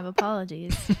 Another round of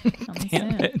apologies.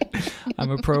 Damn it. I'm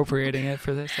appropriating it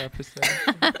for this episode.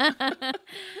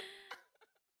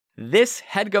 This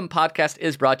HeadGum podcast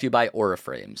is brought to you by Aura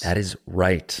Frames. That is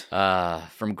right.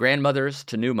 From grandmothers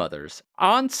to new mothers,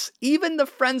 aunts, even the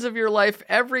friends of your life,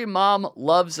 every mom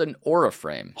loves an Aura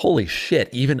frame. Holy shit,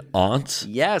 even aunts?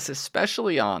 Yes,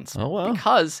 especially aunts. Oh, wow.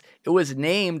 Because it was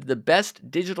named the best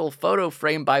digital photo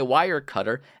frame by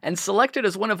Wirecutter and selected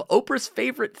as one of Oprah's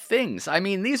favorite things. I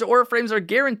mean, these Aura frames are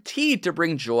guaranteed to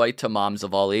bring joy to moms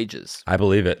of all ages. I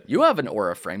believe it. You have an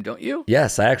Aura frame, don't you?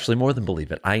 Yes, I actually more than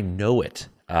believe it. I know it.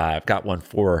 I've got one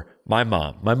for my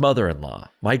mom, my mother-in-law,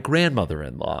 my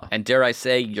grandmother-in-law. And dare I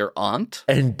say, your aunt?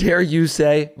 And dare you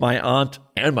say, my aunt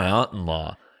and my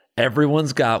aunt-in-law.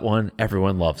 Everyone's got one.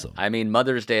 Everyone loves them. I mean,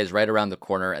 Mother's Day is right around the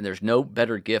corner, and there's no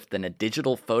better gift than a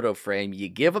digital photo frame. You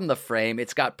give them the frame.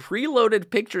 It's got preloaded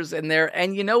pictures in there,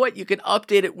 and you know what? You can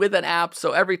update it with an app,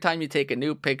 so every time you take a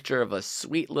new picture of a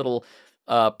sweet little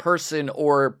person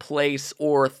or place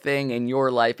or thing in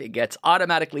your life, it gets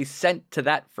automatically sent to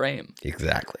that frame.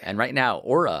 Exactly. And right now,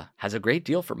 Aura has a great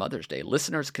deal for Mother's Day.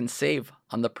 Listeners can save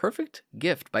on the perfect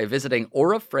gift by visiting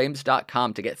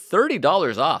auraframes.com to get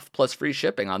 $30 off plus free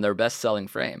shipping on their best-selling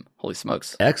frame. Holy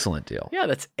smokes. Excellent deal. Yeah,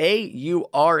 that's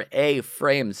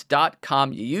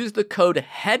auraframes.com. You use the code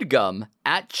HEADGUM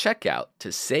at checkout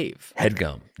to save.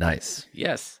 HeadGum. Nice.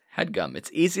 Yes. HeadGum. It's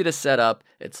easy to set up.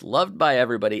 It's loved by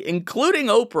everybody, including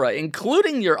Oprah,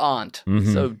 including your aunt.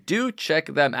 Mm-hmm. So do check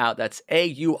them out. That's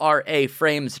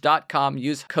auraframes.com.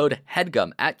 Use code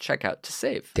HEADGUM at checkout to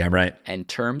save. Damn right. And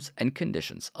terms and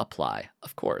conditions apply,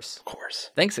 of course. Of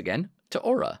course. Thanks again to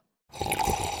Aura.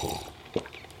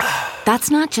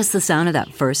 That's not just the sound of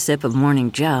that first sip of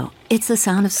Morning Joe. It's the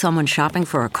sound of someone shopping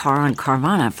for a car on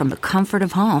Carvana from the comfort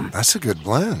of home. That's a good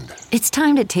blend. It's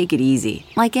time to take it easy,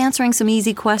 like answering some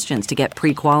easy questions to get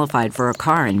pre-qualified for a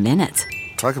car in minutes.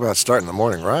 Talk about starting the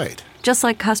morning right. Just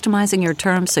like customizing your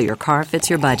terms so your car fits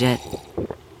your budget.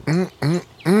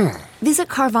 Visit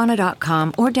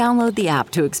Carvana.com or download the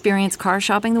app to experience car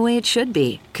shopping the way it should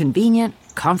be. Convenient,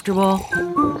 comfortable.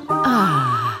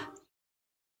 Ah.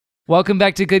 Welcome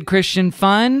back to Good Christian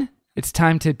Fun. It's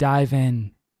time to dive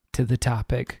in to the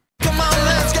topic. Come on,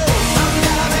 let's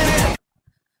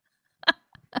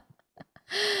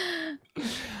go.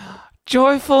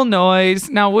 Joyful noise.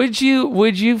 Now, would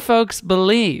you folks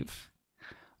believe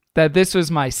that this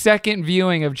was my second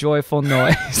viewing of Joyful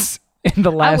Noise in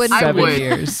the last 7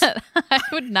 years? I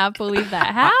would not believe that.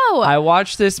 How? I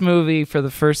watched this movie for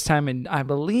the first time in, I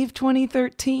believe,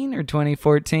 2013 or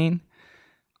 2014.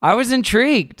 I was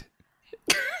intrigued.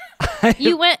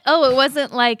 You went, it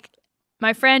wasn't like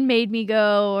my friend made me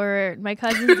go or my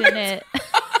cousin's in it.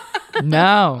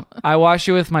 No, I watched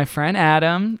it with my friend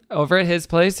Adam over at his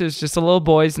place. It was just a little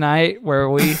boys' night where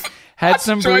we had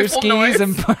some brewskis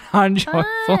and put on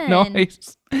Joyful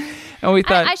Noise. And we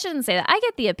thought, I shouldn't say that. I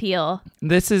get the appeal.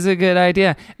 This is a good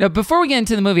idea. Now, before we get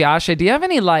into the movie, Asha, do you have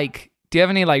any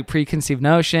preconceived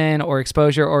notion or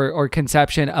exposure or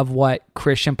conception of what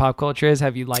Christian pop culture is?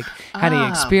 Have you had any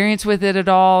experience with it at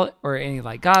all, or any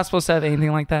gospel stuff,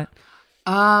 anything like that?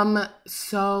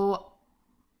 So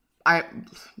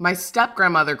my step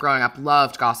grandmother growing up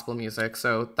loved gospel music,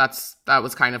 so that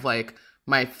was kind of like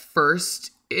my first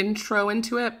intro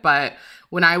into it. But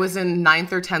when I was in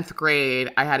 9th or 10th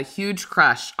grade, I had a huge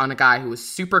crush on a guy who was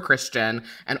super Christian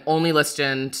and only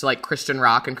listened to Christian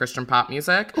rock and Christian pop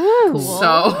music. Ooh, cool.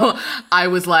 So I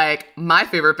was like, my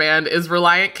favorite band is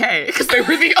Reliant K, because they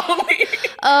were the only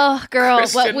Oh, girl,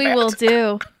 Christian what we band. will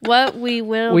do. What we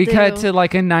will We do. cut to a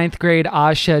 9th grade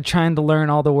Asha trying to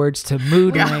learn all the words to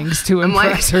mood rings to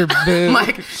impress her boo. I'm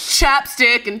like,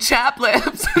 chapstick and chap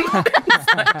lips.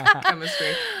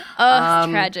 Chemistry. Oh,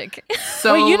 tragic.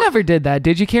 So Wait, you never did that,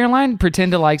 did you, Caroline?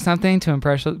 Pretend to like something to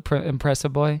impress a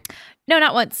boy? No,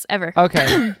 not once, ever.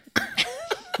 Okay.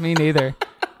 Me neither.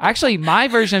 Actually, my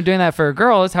version of doing that for a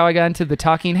girl is how I got into the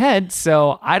talking head,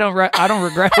 so I don't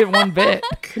regret it one bit.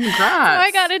 Congrats. So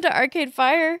I got into Arcade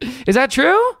Fire. Is that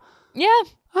true? Yeah.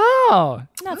 Oh.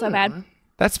 Not so bad.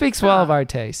 That speaks well of our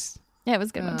taste. Yeah, it was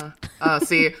a good one.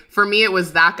 See, for me, it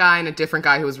was that guy and a different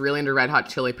guy who was really into Red Hot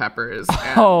Chili Peppers.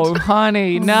 And oh,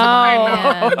 honey, no.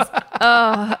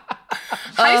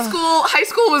 High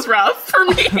school was rough for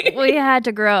me. We had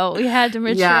to grow. We had to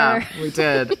mature. Yeah, we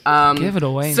did. Give it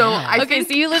away so now. I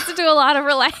so you listen to a lot of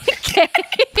Relient K.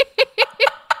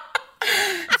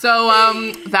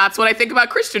 So that's what I think about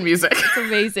Christian music. It's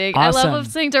amazing. Awesome. I love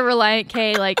listening to Relient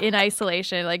K like in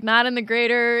isolation, like not in the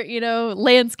greater,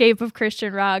 landscape of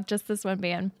Christian rock, just this one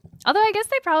band. Although I guess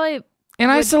they probably in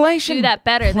isolation do that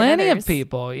better plenty than others. Of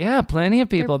people. Yeah, plenty of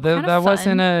people. They're That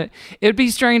wasn't it'd be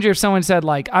stranger if someone said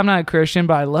like, I'm not a Christian,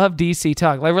 but I love DC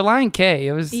Talk. Like Relient K,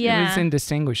 it was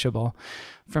indistinguishable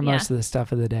from most of the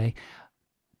stuff of the day.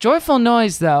 Joyful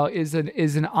Noise, though, is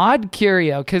an odd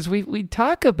curio because we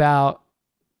talk about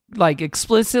like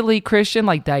explicitly Christian,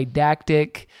 like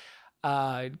didactic,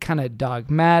 kind of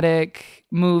dogmatic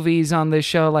movies on this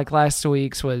show. Like last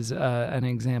week's was an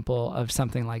example of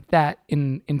something like that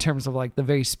in terms of like the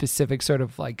very specific sort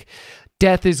of like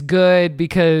death is good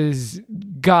because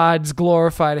God's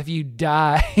glorified if you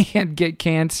die and get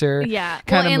cancer. Yeah.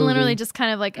 Kind of and movie. Literally just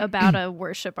kind of like about a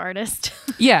worship artist.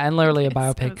 Yeah, and literally a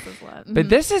biopic. But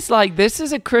this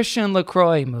is a Christian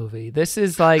LaCroix movie. This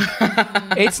is like,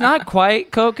 it's not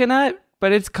quite coconut,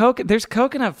 but it's there's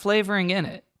coconut flavoring in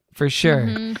it for sure.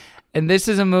 Mm-hmm. And this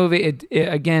is a movie,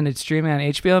 it's streaming on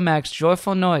HBO Max,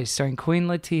 Joyful Noise, starring Queen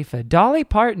Latifah, Dolly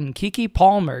Parton, Keke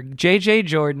Palmer, J.J.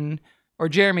 Jordan, or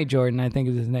Jeremy Jordan, I think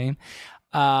is his name.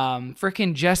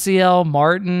 Freaking Jesse L.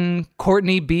 Martin,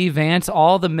 Courtney B. Vance,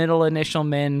 all the middle initial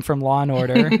men from Law and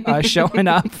Order showing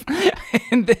up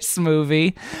in this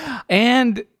movie.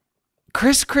 And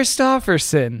Chris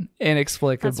Christopherson,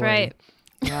 inexplicably. That's right.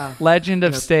 Yeah. Legend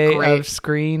of of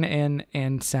screen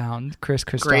and sound, Chris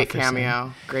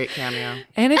Christopherson. Great cameo.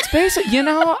 And it's basically,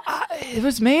 it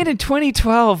was made in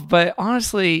 2012, but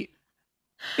honestly,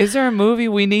 is there a movie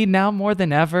we need now more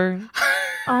than ever?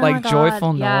 Like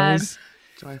Joyful Noise?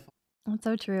 Joyful. That's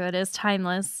so true. It is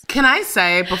timeless. Can I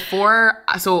say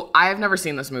so I've never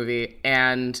seen this movie,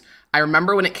 and I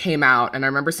remember when it came out, and I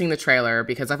remember seeing the trailer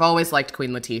because I've always liked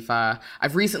Queen Latifah.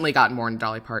 I've recently gotten more into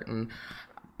Dolly Parton.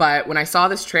 But when I saw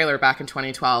this trailer back in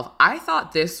 2012, I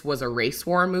thought this was a race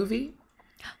war movie.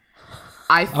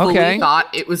 I fully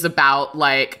thought it was about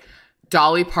like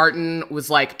Dolly Parton was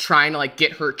like trying to like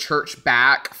get her church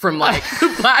back from like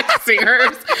black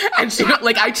singers, and she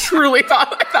like I truly thought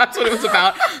like, that's what it was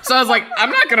about. So I was like, I'm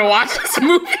not gonna watch this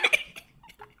movie.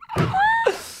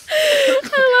 I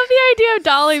love the idea of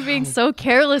Dolly being so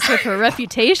careless with her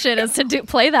reputation as to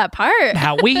play that part.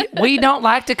 Now, we don't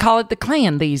like to call it the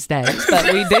Klan these days,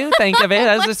 but we do think of it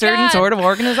as a certain sort of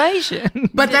organization.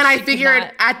 But then I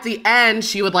figured at the end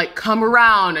she would like come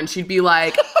around and she'd be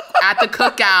like at the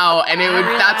cookout, and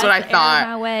that's what I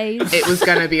thought it was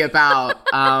gonna be about.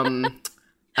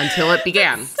 Until it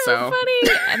began. So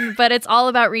funny. But it's all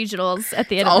about regionals at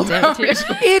the end of the day, too.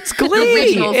 It's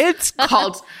Glee. It's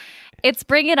called It's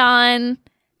Bring It On.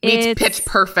 It's Pitch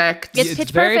Perfect. It's Pitch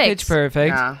very Perfect. Pitch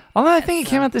Perfect. Yeah. Although I think it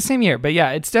came out the same year. But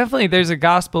yeah, it's definitely, there's a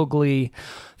gospel Glee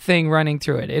thing running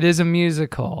through it. It is a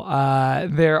musical.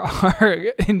 There are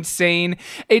insane.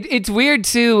 It's weird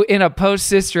too in a post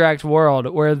Sister Act world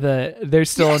where there's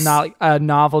still a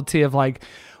novelty of like,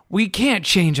 we can't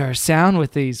change our sound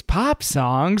with these pop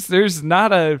songs. There's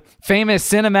not a famous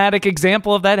cinematic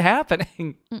example of that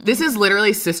happening. This is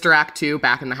literally Sister Act 2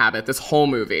 Back in the Habit, this whole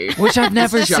movie. Which I've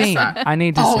never seen. I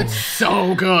need to see it. It's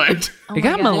so good. It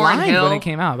got maligned when it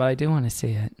came out, but I do want to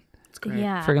see it. It's great.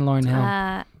 Yeah. Friggin' Lauryn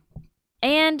Hill.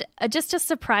 And just a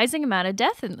surprising amount of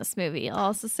death in this movie. I'll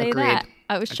also say Agreed. that.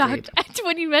 I was shocked.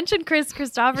 When you mentioned Chris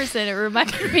Christopherson, it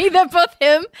reminded me that both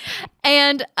him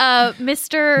and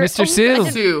Mr.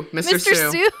 Sue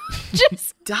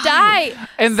just died.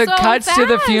 And the cuts to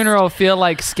the funeral feel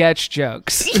like sketch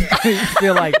jokes.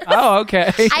 Feel like, oh,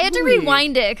 okay. I had to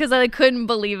rewind it because I couldn't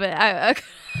believe it. I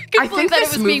couldn't believe that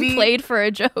it was being played for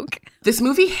a joke. This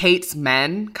movie hates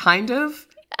men, kind of.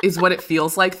 Is what it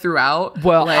feels like throughout.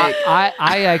 Well, like,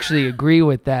 I actually agree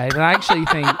with that. And I actually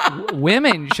think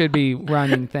women should be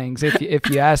running things, if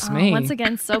you ask me. Once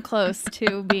again, so close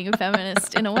to being a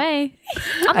feminist in a way.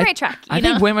 On the right track. I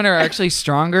think women are actually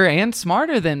stronger and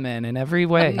smarter than men in every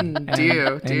way. Do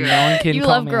you? No one can you call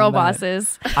love me girl on that.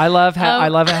 bosses. I love a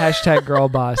hashtag girl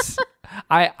boss.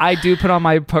 I do put on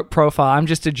my profile, I'm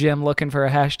just a Jim looking for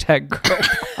a hashtag girl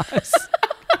boss.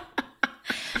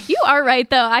 You are right,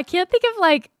 though. I can't think of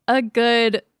like a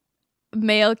good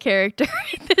male character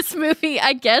in this movie.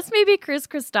 I guess maybe Chris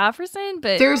Christopherson,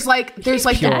 but there's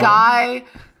the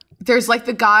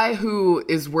guy who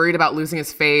is worried about losing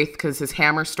his faith because his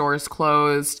hammer store is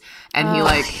closed, and he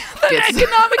gets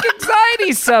economic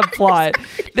anxiety subplot.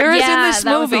 There is in this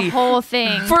movie. Was a whole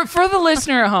thing. For the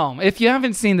listener at home, if you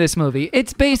haven't seen this movie,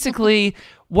 it's basically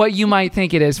what you might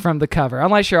think it is from the cover,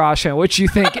 unless you're Asha, which you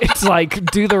think it's like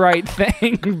Do the Right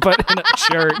Thing, but in a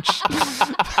church.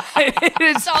 It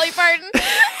is Dolly Parton.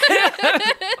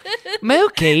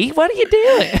 Mookie, what are you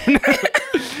doing?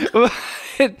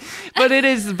 But it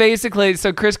is basically,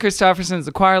 so Chris Christopherson is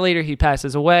the choir leader. He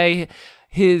passes away.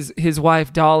 His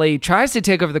wife Dolly tries to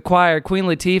take over the choir. Queen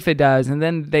Latifah does, and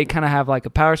then they kind of have like a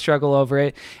power struggle over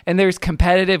it. And there's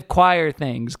competitive choir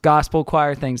things, gospel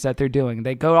choir things that they're doing.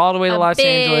 They go all the way to Los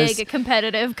Angeles. Big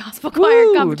competitive gospel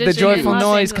choir competition. The Joyful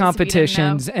Noise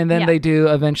competitions, and then they do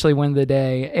eventually win the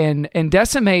day and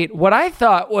decimate what I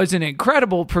thought was an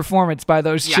incredible performance by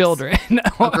those children.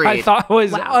 I thought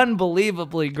was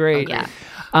unbelievably great. Yeah.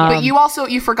 But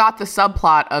you forgot the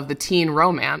subplot of the teen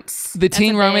romance. The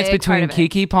teen romance between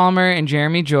Keke Palmer and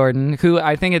Jeremy Jordan, who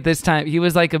I think at this time, he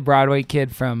was like a Broadway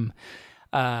kid from,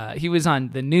 he was on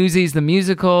the Newsies, the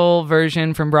musical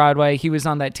version from Broadway. He was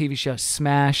on that TV show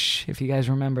Smash, if you guys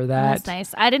remember that. That's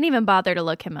nice. I didn't even bother to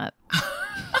look him up.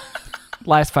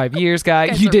 Last 5 years, guy.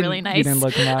 You didn't, really nice. You didn't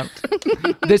look him up.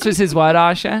 This was his what,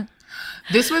 Asha?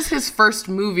 This was his first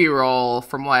movie role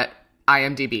from what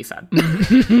IMDb said.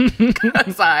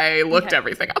 Because I looked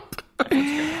everything up.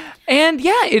 And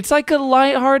yeah, it's like a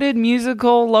lighthearted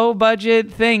musical, low budget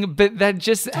thing, but that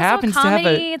just happens to have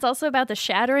a... It's also about the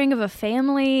shattering of a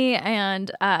family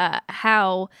and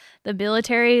how the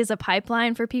military is a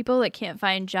pipeline for people that can't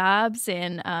find jobs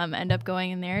and end up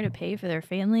going in there to pay for their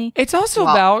family. It's also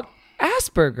about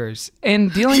Asperger's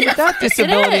and dealing with that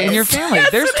disability in your family.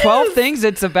 Yes, There's 12 things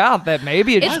it's about that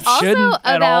maybe it shouldn't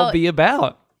at all be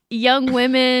about. Young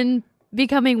women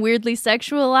becoming weirdly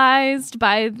sexualized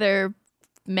by their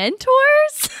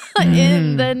mentors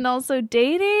and then also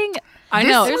dating. I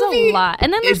know. There's a lot.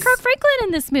 And then there's Kirk Franklin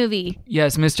in this movie.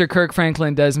 Yes, Mr. Kirk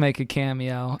Franklin does make a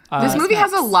cameo. This movie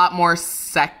has a lot more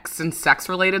sex and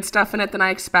sex-related stuff in it than I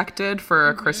expected for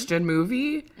a Christian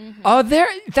movie. Oh,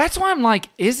 that's why I'm like,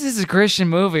 is this a Christian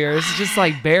movie or is it just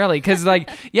like barely? Because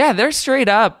they're straight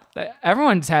up.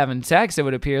 Everyone's having sex, it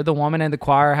would appear. The woman in the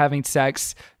choir having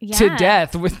sex to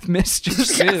death with Mr.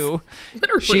 Sue.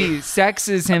 Literally. She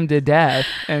sexes him to death.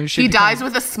 And he dies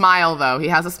with a smile, though. He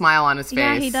has a smile on his face.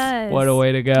 Yeah, he does. What a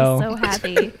way to go. I'm so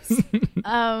happy.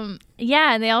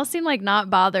 And they all seem like not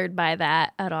bothered by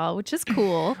that at all, which is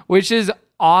cool. Which is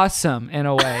awesome in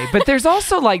a way. But there's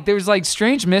also there's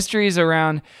strange mysteries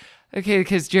around,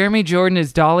 because Jeremy Jordan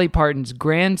is Dolly Parton's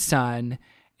grandson.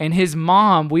 And his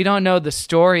mom, we don't know the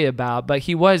story about, but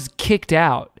he was kicked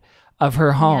out of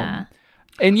her home. Yeah.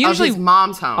 And usually of his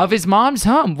mom's home. Of his mom's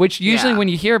home, which usually when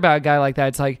you hear about a guy like that,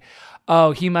 it's like,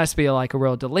 oh, he must be like a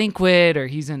real delinquent, or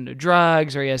he's into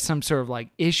drugs, or he has some sort of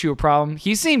issue or problem.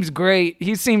 He seems great.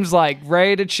 He seems like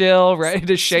ready to chill, ready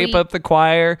to shape up the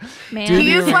choir. Man.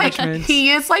 He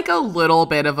is like a little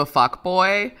bit of a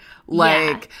fuckboy.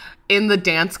 In the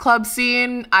dance club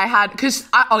scene, I thought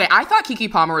Keke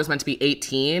Palmer was meant to be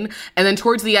 18, and then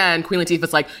towards the end, Queen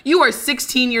Latifah's like, "You are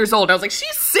 16 years old." I was like,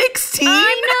 "She's 16?"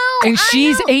 I know, and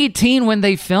she's 18 when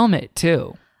they film it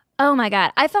too. Oh my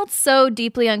God. I felt so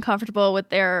deeply uncomfortable with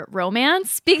their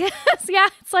romance because,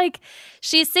 it's like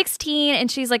she's 16 and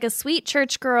she's like a sweet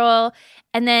church girl.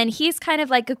 And then he's kind of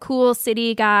like a cool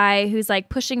city guy who's like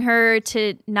pushing her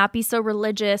to not be so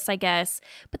religious, I guess.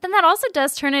 But then that also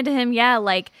does turn into him,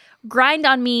 grind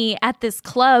on me at this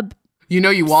club. You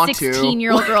want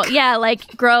 16-year-old girl. Yeah,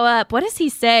 grow up. What does he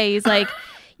say? He's like,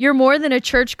 you're more than a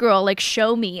church girl.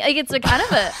 Show me. It's a kind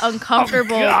of an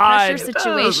uncomfortable pressure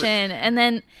situation. And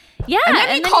then... Yeah, and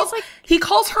then he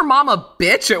calls her mom a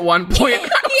bitch at one point.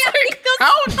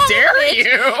 How dare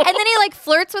you? And then he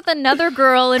flirts with another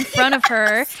girl in front of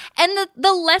her. And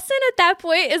the lesson at that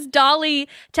point is Dolly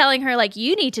telling her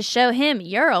you need to show him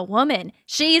you're a woman.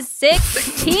 She's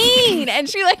 16, and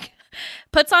she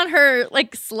puts on her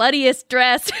sluttiest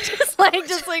dress, just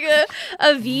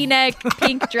a V-neck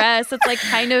pink dress.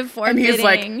 It's kind of form fitting. And he's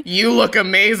like, "You look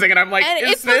amazing," and I'm like, and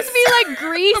 "Is it's supposed to be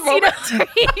Grease,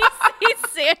 He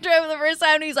sees Sandra for the first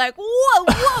time, and he's like, "Whoa,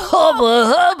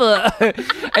 hubba, hubba."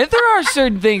 And there are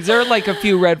certain things. There are a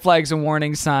few red flags and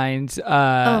warning signs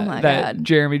that God.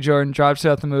 Jeremy Jordan drops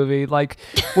throughout the movie.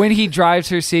 When he drives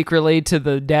her secretly to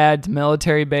the dad's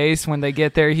military base. When they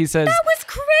get there, he says, "That was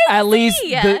crazy." At least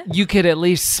you could at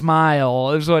least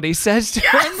smile, is what he says to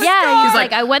her. Yeah, was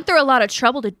like, I went through a lot of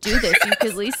trouble to do this. You could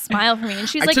at least smile for me. And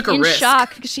she's like in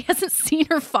shock because she hasn't seen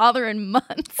her father in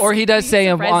months. Or he does say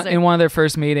in one of their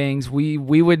first meetings, we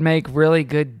would make really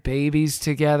good babies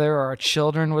together, or our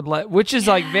children would which is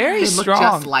like very strong.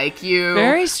 Look just like you.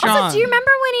 Very strong. Also, do you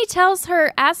remember when he tells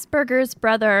her Asperger's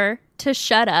brother to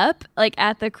shut up, like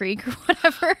at the creek or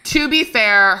whatever? To be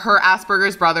fair, her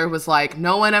Asperger's brother was like,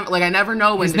 no one ever, like, I never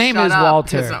know when his to name shut is up.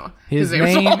 Walter. His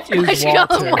name is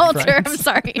Walter. Walter. I'm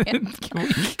sorry.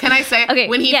 Can I say,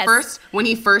 when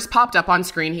he first popped up on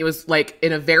screen, he was like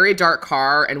in a very dark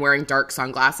car and wearing dark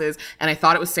sunglasses, and I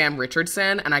thought it was Sam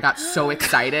Richardson, and I got so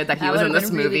excited that he was in this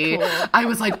movie. Really cool. I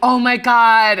was like, oh my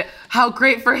God, how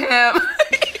great for him.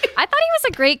 I thought he was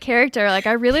a great character. Like,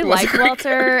 I really liked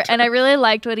Walter, and I really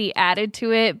liked what he added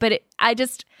to it. But I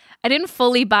didn't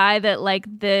fully buy that, like,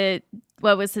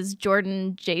 what was his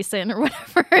Jordan Jason or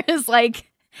whatever is,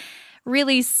 like,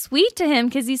 really sweet to him,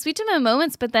 because he's sweet to him in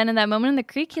moments. But then in that moment in the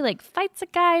creek, he, like, fights a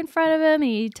guy in front of him. And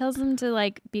he tells him to,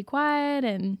 like, be quiet.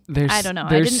 And I don't know.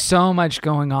 There's so much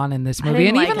going on in this movie.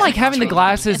 And even, like, having the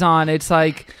glasses on, it's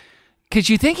like... Because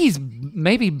you think he's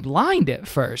maybe blind at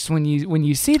first when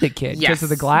you see the kid because of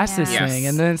the glasses thing.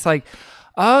 And then it's like,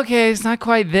 okay, it's not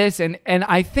quite this. And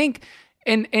I think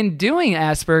in doing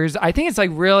Asperger's, I think it's like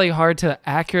really hard to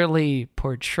accurately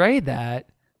portray that.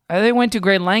 They went to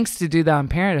great lengths to do that on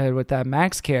Parenthood with that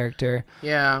Max character.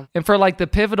 Yeah. And for like the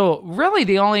pivotal, really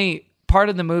the only part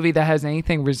of the movie that has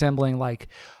anything resembling like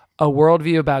a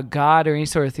worldview about God or any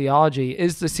sort of theology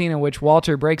is the scene in which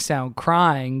Walter breaks down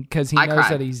crying because he knows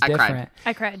that he's different.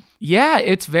 I cried. Yeah,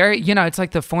 it's very, it's like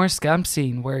the Forrest Gump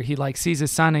scene where he like sees his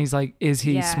son and he's like, is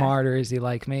he smart or is he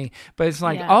like me? But it's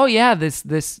like, oh yeah,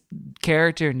 this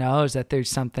character knows that there's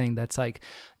something that's like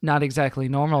not exactly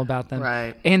normal about them.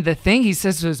 Right. And the thing he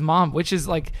says to his mom, which is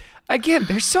like, again,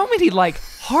 there's so many like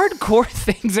hardcore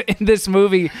things in this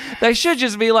movie that should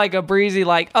just be like a breezy,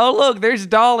 like, oh look, there's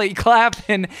Dolly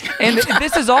clapping. And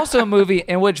this is also a movie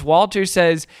in which Walter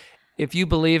says, if you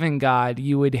believe in God,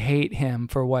 you would hate him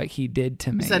for what he did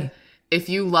to me. He said, if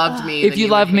you loved me, if you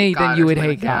loved me, then you would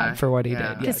hate God for what he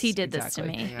did. Because he did this to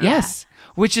me. Yeah. Yes.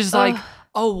 Which is like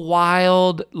a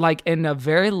wild, like, and a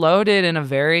very loaded and a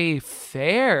very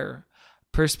fair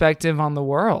perspective on the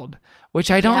world,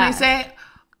 which I don't. Can I say,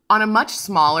 on a much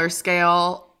smaller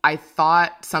scale, I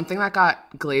thought something that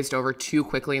got glazed over too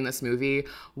quickly in this movie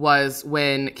was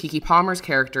when Keke Palmer's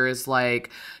character is like,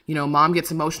 Mom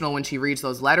gets emotional when she reads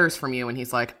those letters from you. And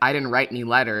he's like, I didn't write any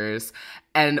letters.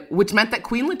 And which meant that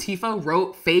Queen Latifah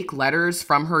wrote fake letters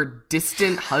from her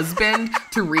distant husband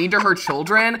to read to her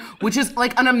children, which is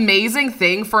like an amazing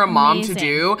thing for a mom to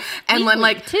do. And weekly, then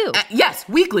like, too. Yes,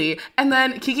 weekly. And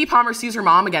then Keke Palmer sees her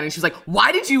mom again and she's like,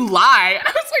 why did you lie? And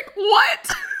I was like,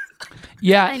 what?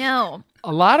 Yeah. I know.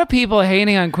 A lot of people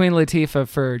hating on Queen Latifah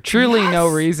for truly no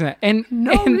reason. And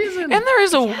there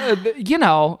is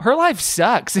her life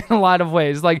sucks in a lot of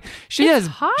ways. Like she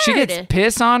gets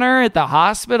piss on her at the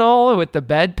hospital with the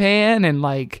bedpan, and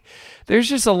like there's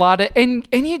just a lot of and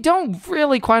you don't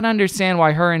really quite understand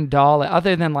why her and Dolly,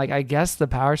 other than like I guess the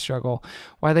power struggle,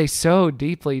 why they so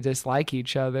deeply dislike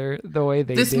each other the way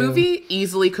they do. This movie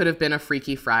easily could have been a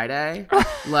Freaky Friday,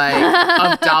 like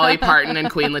of Dolly Parton and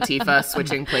Queen Latifah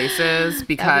switching places,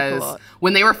 because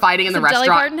when they were fighting in the restaurant,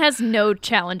 Dolly Parton has no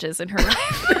challenges in her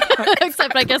life.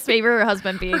 Except I guess maybe her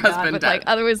husband being gone, but like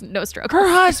otherwase no struggles. Her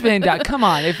husband died. Come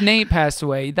on, if Nate passed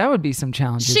away, that would be some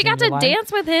challenges. She got to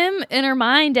dance with him in her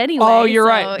mind anyway. Oh, you're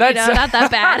right. That's not that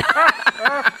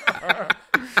bad.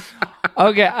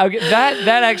 Okay.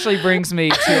 That actually brings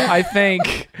me to, I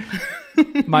think,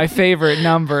 my favorite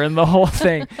number in the whole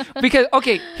thing. Because,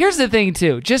 okay, here's the thing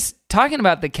too. Just talking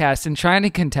about the cast and trying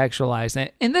to contextualize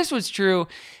it. And this was true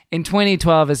in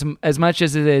 2012 as much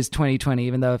as it is 2020,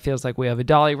 even though it feels like we have a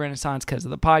Dolly renaissance because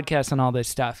of the podcast and all this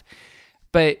stuff.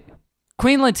 But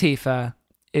Queen Latifah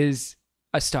is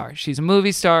a star. She's a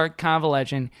movie star, kind of a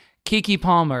legend. Keke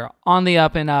Palmer, on the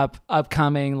up and up,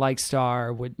 upcoming like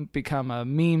star, would become a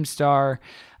meme star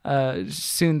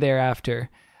soon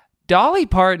thereafter. Dolly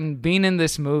Parton being in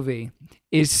this movie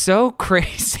is so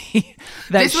crazy.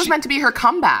 This was meant to be her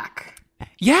comeback.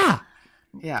 Yeah.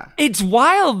 Yeah. It's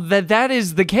wild that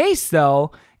is the case,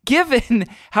 though, given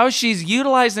how she's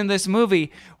utilized in this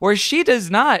movie, where she does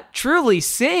not truly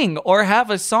sing or have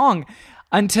a song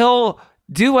until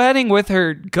duetting with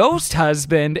her ghost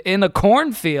husband in a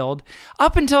cornfield.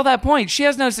 Up until that point, she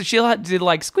has noticed that she did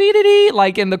like squeedity,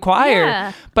 like in the choir.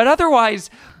 Yeah. But otherwise,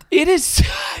 it is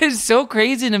so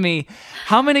crazy to me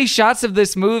how many shots of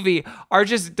this movie are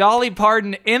just Dolly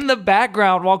Parton in the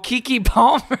background while Keke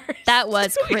Palmer. That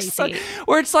was crazy.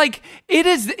 Where it's like, it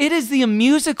is the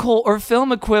musical or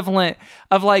film equivalent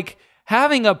of like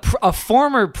having a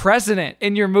former president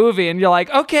in your movie, and you're like,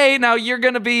 okay, now you're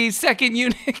gonna be second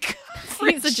unit.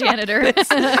 He's a janitor.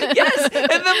 Yes, and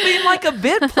then being like a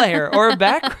bit player or a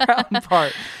background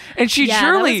part. And she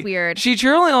that was weird. She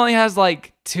truly only has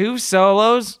like 2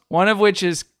 solos, one of which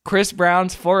is Chris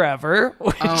Brown's Forever,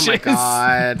 which oh my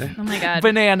god,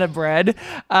 Banana Bread.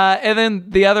 And then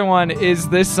the other one is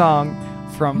this song,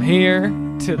 From Here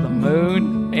to the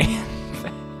Moon.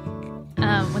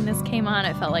 When this came on,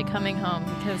 I felt like coming home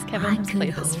because Kevin has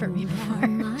played this for me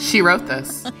before. She wrote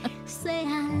this.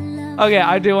 Okay,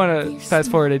 I do want to fast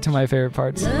forward it to my favorite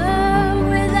parts.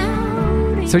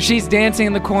 So she's dancing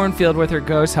in the cornfield with her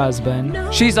ghost husband.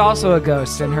 She's also a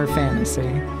ghost in her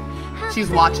fantasy. She's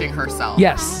watching herself.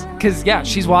 Yes, because,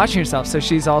 she's watching herself, so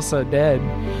she's also dead.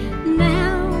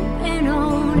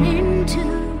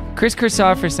 Chris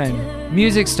Christopherson,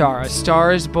 music star, A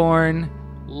Star is Born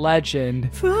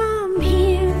legend. From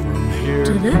here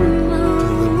to the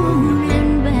moon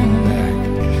and back.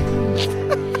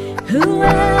 Who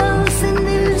else in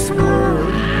this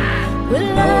world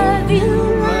will love you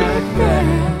like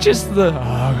that? Just the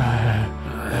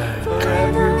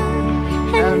forever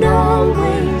and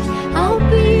always, I'll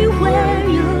be where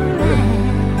you're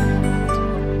at.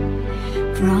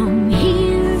 From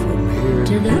here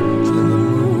to the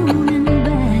moon and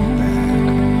back.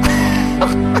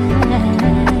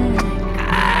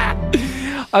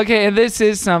 Okay, and this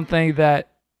is something that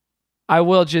I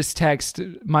will just text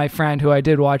my friend who I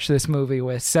did watch this movie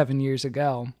with 7 years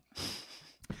ago.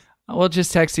 We'll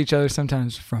just text each other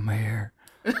sometimes, from here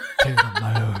to the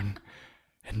moon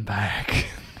and back.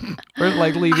 Or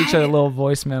like leave each other little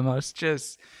voice memos,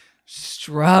 just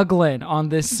struggling on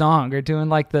this song, or doing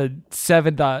like the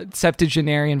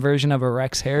septuagenarian version of a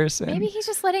Rex Harrison. Maybe he's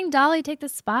just letting Dolly take the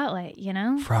spotlight,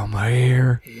 From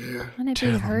here Let it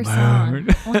to be her the song. moon.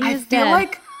 Well, I feel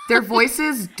like their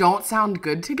voices don't sound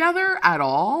good together at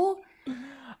all.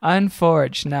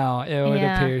 Unforged, no, it would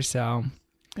Yeah. appear so.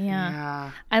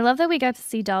 Yeah. I love that we got to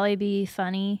see Dolly be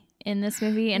funny in this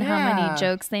movie, and how many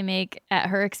jokes they make at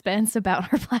her expense about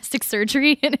her plastic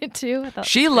surgery in it too. I thought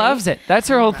She loves it. That's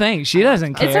her whole thing. She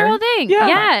doesn't care. It's her whole thing. Yeah.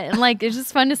 Yeah. And like, it's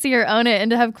just fun to see her own it, and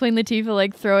to have Queen Latifah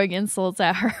like throwing insults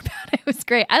at her about it. It was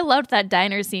great. I loved that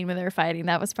diner scene when they were fighting.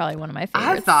 That was probably one of my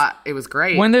favorites. I thought it was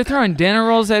great. When they're throwing dinner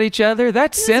rolls at each other,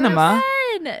 that's cinema.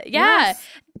 Fun. Yeah. Yes.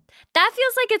 That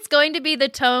feels like it's going to be the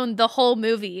tone the whole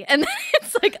movie. And then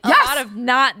it's like a lot of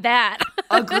not that.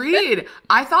 Agreed.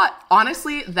 I thought,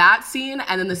 honestly, that scene,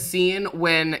 and then the scene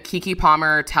when Keke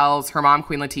Palmer tells her mom,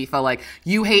 Queen Latifah, like,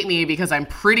 you hate me because I'm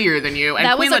prettier than you. And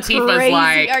that Queen was a Latifah's crazy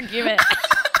like, argument.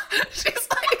 she's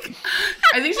like,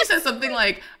 I think she says something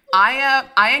like, I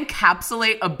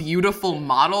encapsulate a beautiful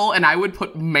model, and I would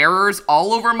put mirrors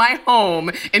all over my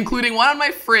home, including one on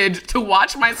my fridge, to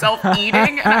watch myself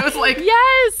eating. And I was like,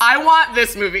 yes, I want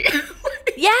this movie.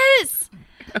 Yes.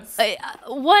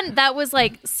 One, that was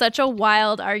like such a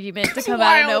wild argument to come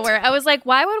out of nowhere. I was like,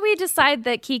 why would we decide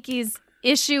that Kiki's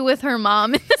issue with her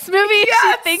mom in this movie?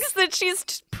 She thinks that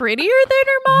she's prettier than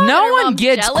her mom. No one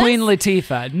gets jealous. Queen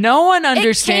Latifah. No one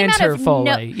understands her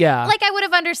fully. Yeah. Like, I would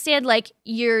have understood, like,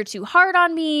 you're too hard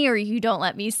on me, or you don't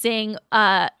let me sing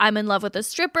I'm in love with a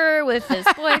stripper with this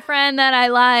boyfriend that I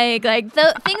like. Like,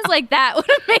 things like that would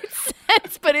have made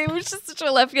sense, but it was just such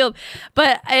a left field.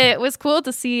 But it was cool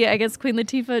to see, I guess, Queen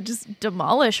Latifah just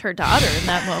demolish her daughter in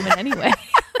that moment anyway.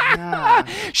 Yeah.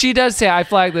 She does say, I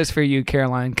flagged this for you,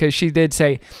 Caroline, because she did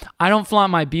say, I don't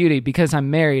flaunt my beauty because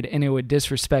I'm married and it would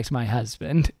disrespect my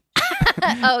husband.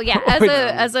 Oh yeah,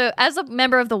 as a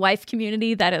member of the wife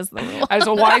community, that is the rule. As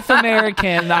a wife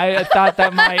American, I thought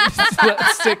that might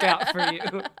stick out for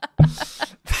you.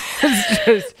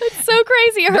 It's so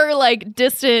crazy. Her like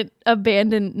distant,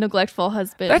 abandoned, neglectful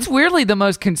husband. That's weirdly the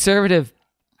most conservative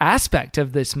aspect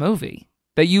of this movie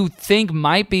that you think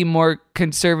might be more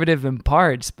conservative in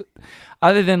parts, but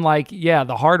other than like,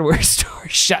 the hardware store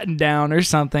shutting down or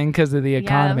something because of the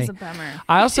economy. Yeah, that was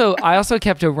a bummer. I also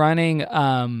kept a running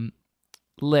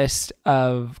list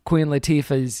of Queen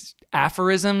Latifah's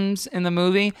aphorisms in the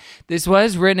movie. This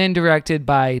was written and directed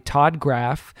by Todd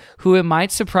Graff, who, it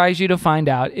might surprise you to find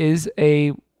out, is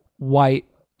a white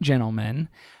gentleman.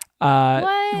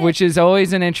 Which is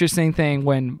always an interesting thing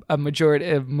when a majority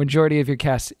of your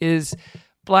cast is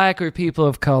Black or people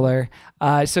of color.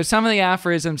 So some of the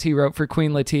aphorisms he wrote for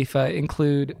Queen Latifah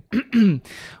include,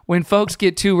 when folks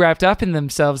get too wrapped up in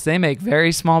themselves, they make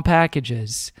very small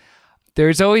packages.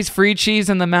 There's always free cheese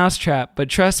in the mousetrap, but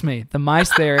trust me, the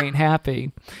mice there ain't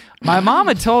happy. My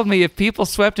mama told me if people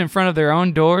swept in front of their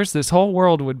own doors, this whole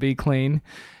world would be clean.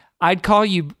 I'd call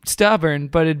you stubborn,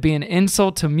 but it'd be an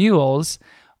insult to mules.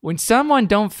 When someone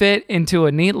don't fit into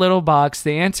a neat little box,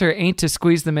 the answer ain't to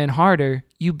squeeze them in harder.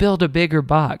 You build a bigger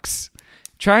box.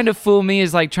 Trying to fool me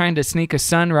is like trying to sneak a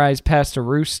sunrise past a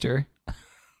rooster.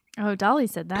 Oh, Dolly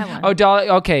said that one. Oh, Dolly.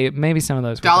 Okay, maybe some of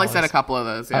those. Dolly said a couple of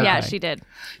those. Yeah. Yeah, she did.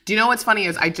 Do you know what's funny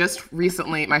is I just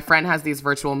recently, my friend has these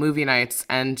virtual movie nights,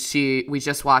 and we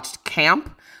just watched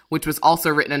Camp, which was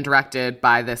also written and directed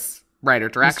by this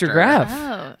writer-director. Mr. Graff.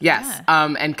 Oh, yes.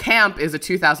 yeah. And Camp is a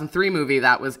 2003 movie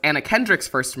that was Anna Kendrick's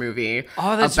first movie.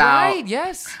 Oh, that's right.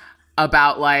 Yes.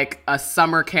 About like a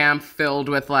summer camp filled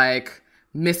with like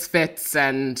misfits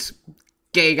and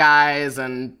gay guys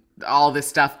and all this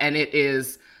stuff. And it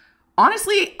is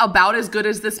honestly about as good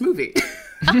as this movie.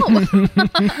 Oh.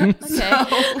 Okay. So,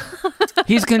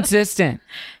 he's consistent.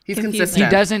 He's Confusing. consistent.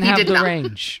 He doesn't have the not-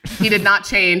 range. He did not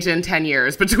change in 10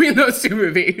 years between those two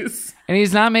movies. And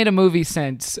he's not made a movie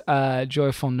since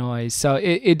Joyful Noise. So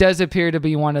it does appear to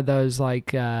be one of those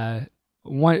like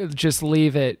just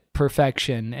leave it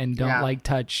perfection and don't like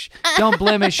touch, don't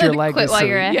blemish your legacy. Quit while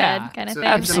you're ahead kind of thing.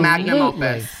 It's a magnum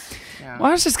opus. Yeah. Well,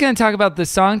 I was just going to talk about the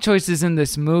song choices in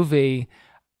this movie.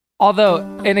 Although,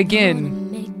 and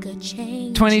again,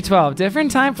 2012,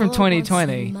 different time from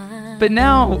 2020. But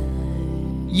now,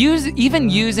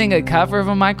 even using a cover of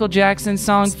a Michael Jackson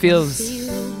song feels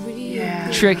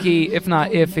tricky, if not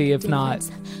iffy, if not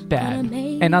bad.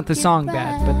 And not the song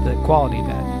bad, but the quality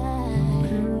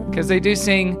bad. Because they do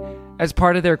sing as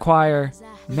part of their choir,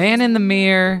 Man in the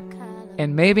Mirror,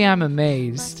 and Maybe I'm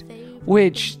Amazed.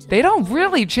 Which they don't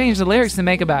really change the lyrics to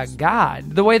make about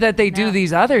God the way that they do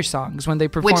these other songs when they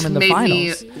perform in the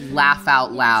finals. Which made me laugh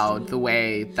out loud the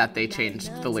way that they changed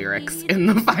the lyrics in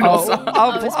the final song.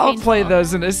 I'll play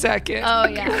those in a second. Oh,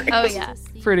 yeah. Oh, yeah.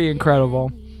 Pretty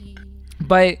incredible.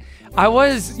 But I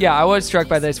was struck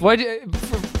by this. For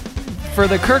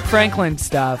the Kirk Franklin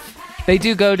stuff, they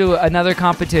do go to another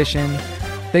competition.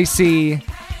 They see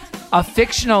a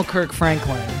fictional Kirk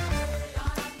Franklin.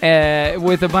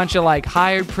 With a bunch of like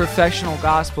hired professional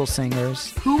gospel singers.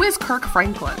 Who is Kirk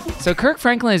Franklin? So Kirk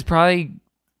Franklin is probably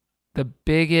the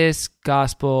biggest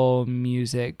gospel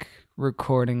music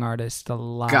recording artist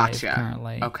alive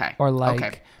currently. Okay. Or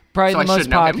probably the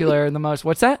most popular, the most.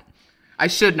 What's that? I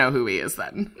should know who he is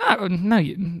then. No,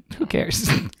 who cares?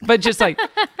 But just like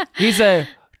he's a.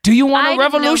 Do you want a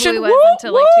revolution? I didn't know who he was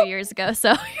until like 2 years ago.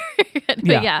 So, but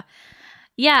yeah.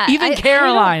 Yeah. Even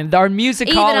Caroline, our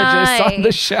musicologist on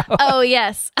the show. Oh,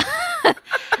 yes.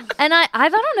 And I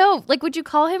don't know, like, would you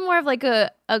call him more of like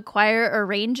a choir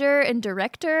arranger and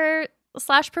director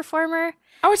 / performer?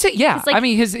 I would say, yeah. Like, I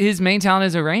mean, his main talent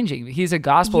is arranging. He's a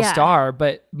gospel star,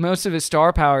 but most of his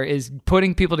star power is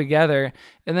putting people together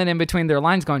and then in between their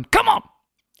lines going, come on.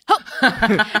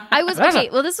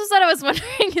 Well, this was what I was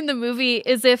wondering in the movie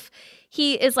is if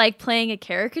he is like playing a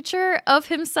caricature of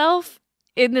himself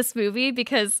in this movie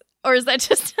or is that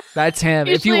just that's him?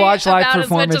 If you watch live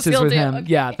performances with him, okay.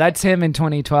 Yeah, that's him in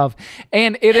 2012.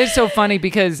 And it is so funny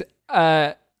because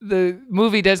the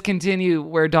movie does continue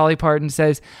where Dolly Parton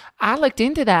says, I looked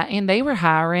into that and they were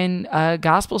hiring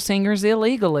gospel singers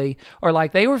illegally or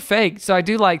like they were fake. So I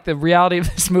do like the reality of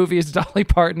this movie is Dolly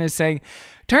Parton is saying,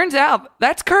 turns out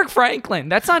that's Kirk Franklin.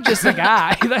 That's not just a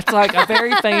guy. That's like a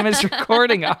very famous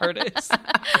recording artist.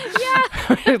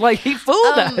 Yeah. Like he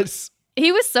fooled us.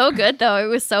 He was so good, though. It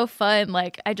was so fun.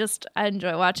 Like, I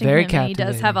enjoy watching him. And he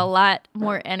does have a lot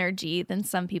more energy than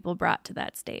some people brought to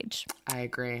that stage. I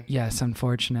agree. Yes,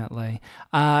 unfortunately.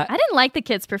 I didn't like the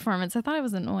kid's performance. I thought it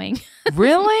was annoying.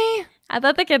 Really? I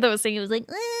thought the kid that was singing was like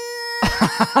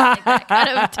that kind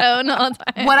of tone all the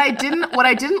time. What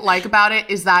I didn't like about it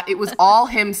is that it was all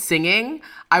him singing.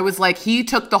 I was like, he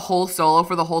took the whole solo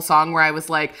for the whole song where I was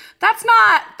like, that's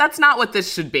not what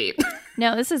this should be.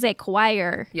 No, this is a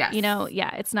choir. Yes.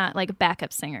 It's not like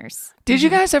backup singers. Did you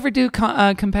guys ever do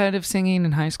competitive singing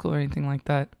in high school or anything like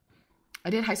that? I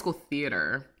did high school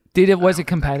theater. Was it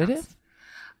competitive?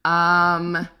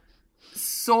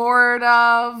 Sort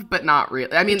of, but not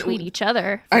really. I mean, between each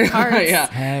other. Cards. Yeah.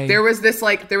 Hey. There was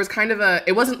kind of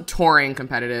it wasn't touring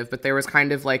competitive, but there was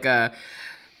kind of like a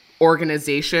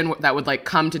organization that would like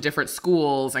come to different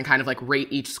schools and kind of like rate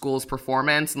each school's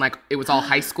performance, and like it was all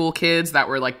high school kids that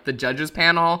were like the judges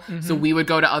panel. Mm-hmm. So we would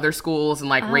go to other schools and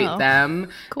like rate them,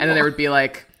 cool. And then there would be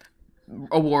like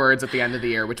awards at the end of the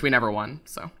year, which we never won.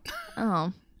 So.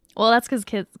 Oh, well, that's because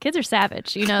kids are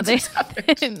savage.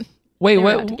 Wait,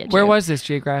 where was this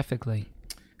geographically?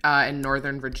 In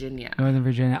Northern Virginia.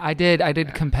 I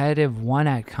did competitive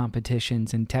one-act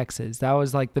competitions in Texas. That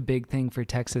was like the big thing for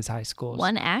Texas high schools.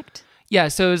 One act? Yeah,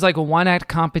 so it was like a one-act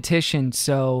competition.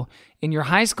 So in your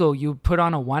high school, you would put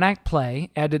on a one-act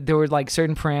play. And there were like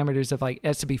certain parameters of like, it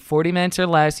has to be 40 minutes or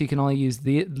less. You can only use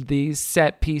these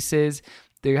set pieces.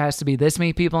 There has to be this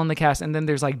many people in the cast. And then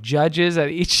there's like judges at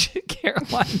each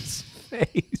Caroline's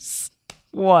face.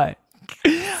 What?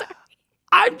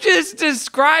 I'm just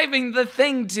describing the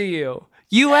thing to you.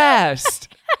 You asked.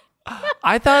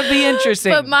 I thought it'd be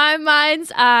interesting. But my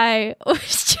mind's eye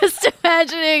was just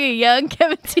imagining a young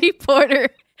Kevin T. Porter,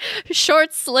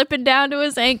 shorts slipping down to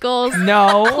his ankles.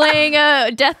 No. Playing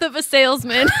a Death of a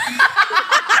Salesman.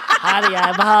 Honey,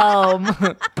 I'm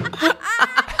home.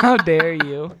 How dare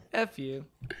you? F you.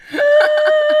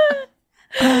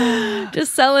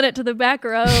 Just selling it to the back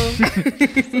row.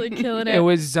 Just like killing it. It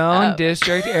was zone,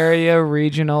 district, area,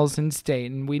 regionals, and state.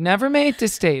 And we never made it to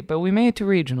state, but we made it to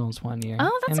regionals one year.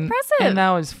 Oh, that's impressive. And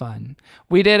that was fun.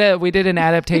 We did an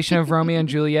adaptation of Romeo and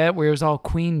Juliet where it was all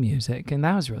Queen music, and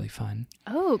that was really fun.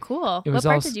 Oh, cool. It What was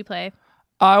part also- did you play?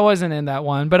 I wasn't in that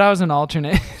one, but I was an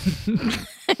alternate.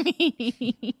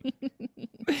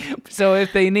 So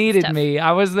if they needed me,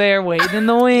 I was there waiting in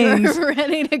the wings. You're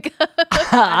ready to go.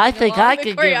 I think I The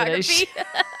could give it a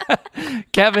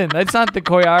choreography. Kevin, that's not the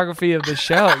choreography of the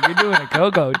show. You're doing a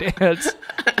go-go dance.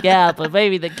 Yeah, but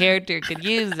maybe the character could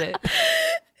use it.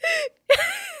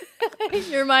 In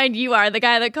your mind, you are the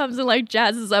guy that comes and like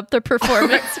jazzes up the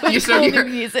performance with cool new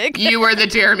music. You were the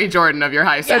Jeremy Jordan of your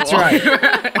high school. That's right.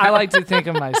 I like to think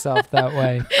of myself that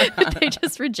way. They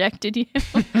just rejected you.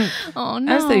 Oh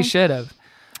no. As they should have.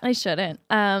 I shouldn't.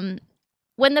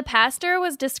 When the pastor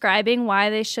was describing why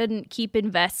they shouldn't keep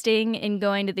investing in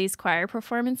going to these choir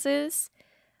performances,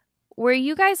 were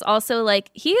you guys also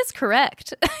like, he is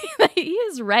correct. He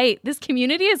is right. This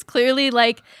community is clearly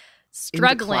like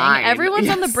struggling. Everyone's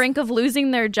on the brink of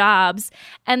losing their jobs.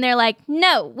 And they're like,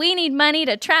 no, we need money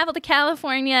to travel to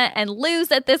California and lose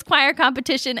at this choir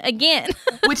competition again.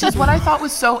 Which is what I thought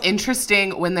was so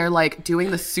interesting when they're like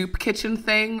doing the soup kitchen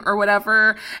thing or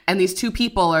whatever. And these two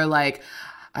people are like,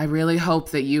 I really hope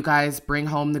that you guys bring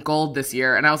home the gold this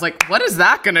year. And I was like, what is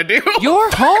that going to do? You're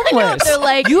homeless. They're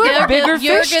like, you have bigger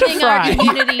you're fish to getting our fry.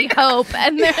 community hope.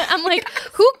 And I'm like,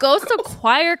 who goes to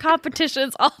choir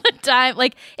competitions all the time?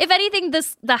 Like, if anything,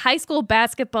 the high school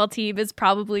basketball team is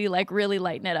probably like really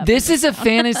lighting it up. This is a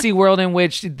fantasy world in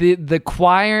which the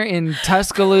choir in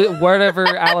Tuscaloosa, whatever,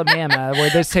 Alabama, where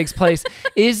this takes place,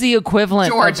 is the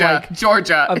equivalent Georgia. of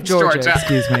Georgia.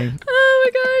 Excuse me. Oh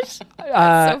my gosh.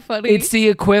 That's so funny. It's the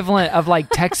equivalent of like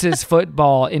Texas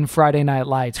football in Friday Night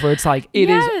Lights, where it's like it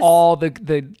is Yes. all the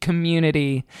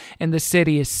community and the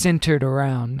city is centered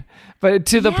around. But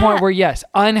to the point where, yes,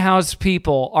 unhoused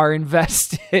people are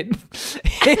invested in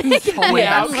the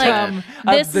outcome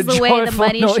this of the is the way the Joyful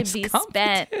money should Noise be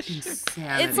competition.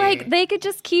 spent. It's like they could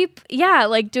just keep,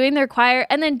 like doing their choir,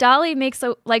 and then Dolly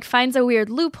finds a weird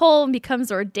loophole and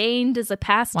becomes ordained as a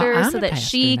pastor, Well, I'm so a that pastor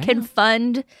she now. can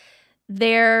fund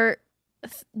their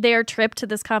trip to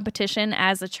this competition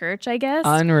as a church, I guess.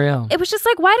 Unreal. It was just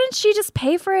like, why didn't she just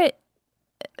pay for it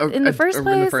in the first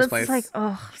place? In the first It's place. like,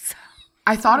 oh, so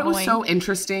I thought it was annoying. so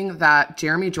interesting that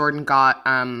Jeremy Jordan got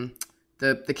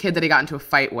the kid that he got into a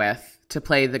fight with to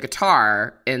play the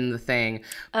guitar in the thing,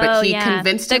 but he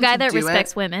convinced the him guy to that do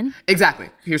respects it. women. Exactly,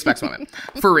 he respects women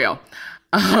for real.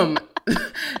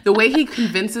 The way he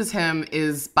convinces him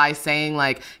is by saying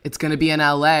like, it's going to be in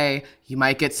LA. You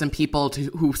might get some people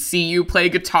who see you play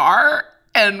guitar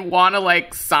and want to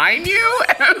like sign you.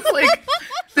 And I was like,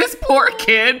 this poor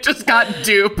kid just got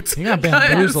duped. He got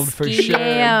bamboozled for sure.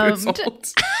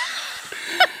 Bamboozled.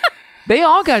 They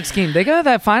all got schemed. They got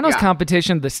that finals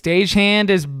competition. The stagehand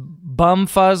is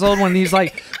bumfuzzled when he's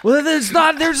like, well, there's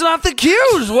not the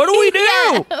cues. What do we do?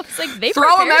 Yeah. I was like, they Throw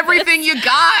him prepared everything you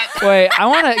got. Wait, I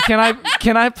want to,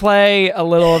 can I play a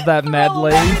little of that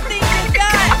medley?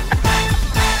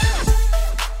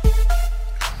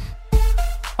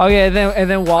 Okay, and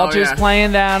then Walter's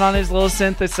playing that on his little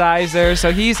synthesizer,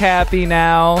 so he's happy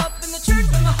now.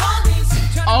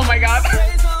 Oh my God.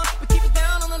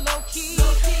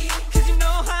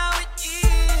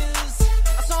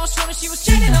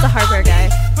 That's a hardware guy.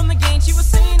 From the game she was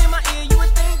saying in my ear, you would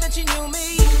think that you knew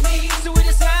me. So we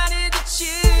decided to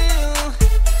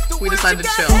chill. We decided to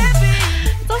chill.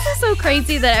 It's also so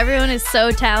crazy that everyone is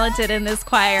so talented in this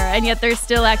choir, and yet they're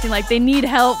still acting like they need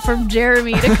help from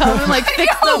Jeremy to come and like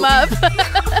fix them up.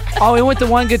 Oh, and with the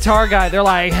one guitar guy, they're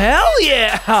like, hell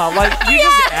yeah! Like, you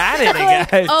just added a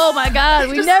guy. Oh my God,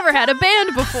 we never had a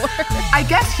band before. I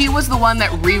guess he was the one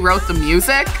that rewrote the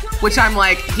music, which I'm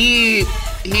like, he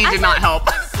did not help.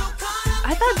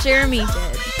 I thought Jeremy did.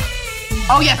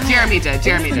 Oh yes, Jeremy did.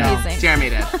 Jeremy It's did. amazing. Jeremy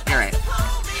did. You're right.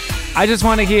 I just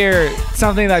want to hear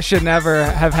something that should never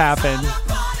have happened.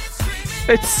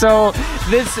 It's so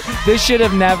this should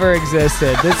have never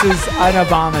existed. This is an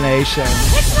abomination.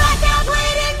 It's like I've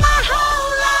waited my whole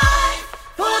life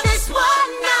for this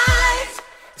one night.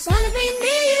 It's gonna be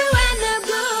me, you, and the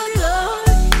good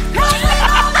Lord. 'Cause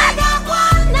we've only got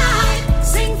one night.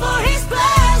 Sing for His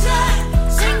pleasure,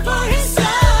 sing for His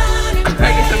Son, and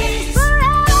praise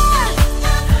forever,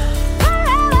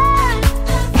 forever.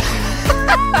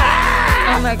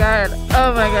 Oh my god.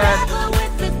 Oh my god.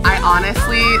 I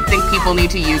honestly think people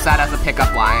need to use that as a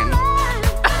pickup line.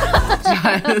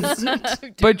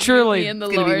 But truly, it's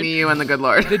going to be me, you, and the good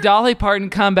Lord. The Dolly Parton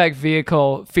comeback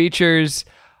vehicle features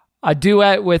a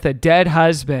duet with a dead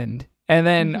husband and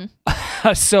then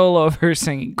a solo of her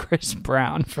singing Chris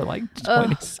Brown for like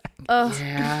 20 seconds.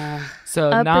 Yeah. So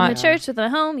Up not in the church with the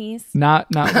homies. Not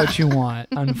what you want,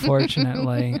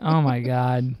 unfortunately. Oh my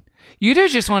God. You do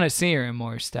just want to see her in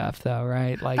more stuff, though,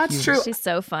 right? Like That's true. She's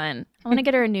so fun. I want to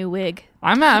get her a new wig.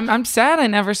 I'm sad I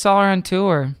never saw her on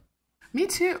tour. Me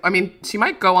too. I mean, she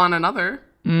might go on another.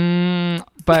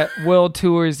 But will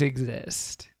tours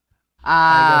exist?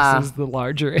 I guess is the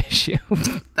larger issue.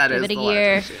 That Give is it a the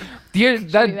year. larger issue.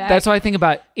 That's what I think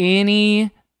about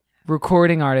any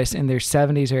recording artist in their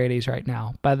 70s or 80s right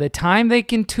now. By the time they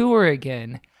can tour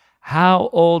again,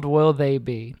 how old will they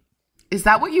be? Is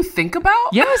that what you think about?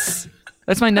 Yes.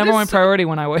 That's my number one priority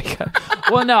when I wake up.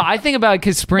 Well, no, I think about it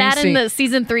because Springsteen... That in the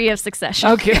season 3 of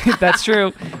Succession. Okay, that's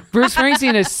true. Bruce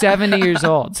Springsteen is 70 years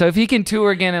old. So if he can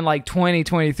tour again in like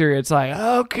 2023, it's like,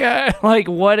 okay, like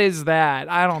what is that?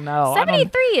 I don't know.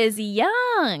 73 is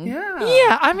young.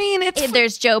 Yeah, I mean,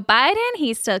 There's Joe Biden.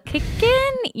 He's still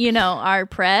kicking. You know, our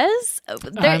Prez.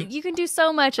 You can do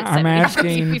so much at 73. I'm asking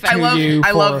to you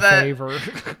for a favor.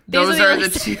 Those are the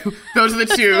two. Those are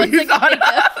the two you thought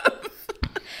of.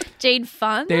 Jane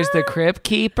Fonda. There's the Crypt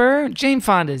Keeper. Jane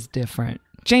Fonda's different.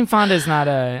 Jane Fonda's not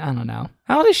I don't know.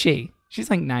 How old is she? She's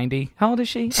like 90. How old is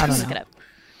she? I don't know. Look it up.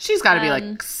 She's got to be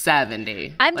like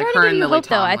 70. I'm like trying to give you hope,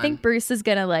 though. I think Bruce is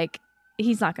going to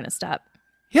he's not going to stop.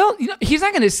 He's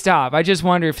not going to stop. I just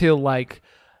wonder if he'll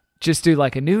just do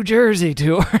like a New Jersey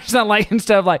tour or something like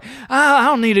instead of like, I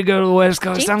don't need to go to the West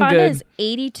Coast. Jane I'm Fonda good. is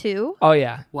 82. Oh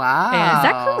yeah. Wow. Is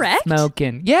that correct?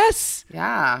 Smoking. Yes.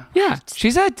 Yeah. Yeah.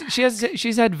 She's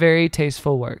had very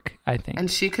tasteful work, I think.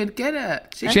 And she could get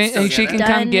it. She can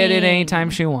come get it anytime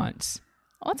she wants.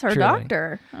 What's her Truly.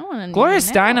 doctor? I want to Gloria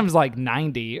Steinem's like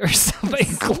 90 or something.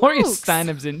 Gloria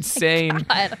Steinem's insane.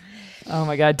 Oh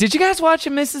my God. Did you guys watch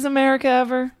Mrs. America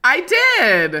ever? I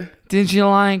did. Did you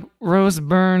like Rose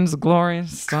Byrne's Gloria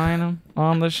Steinem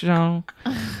on the show?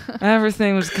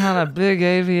 Everything was kind of big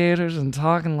aviators and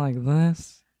talking like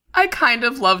this. I kind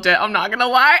of loved it. I'm not going to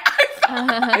lie.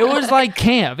 It was like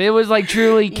camp. It was like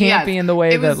truly campy in the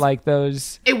way that like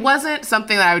those... It wasn't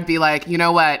something that I would be like, you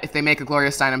know what? If they make a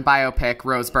Gloria Steinem biopic,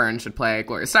 Rose Byrne should play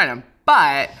Gloria Steinem.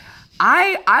 But...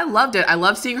 I loved it. I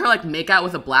loved seeing her like make out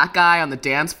with a black guy on the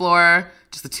dance floor,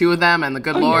 just the two of them and the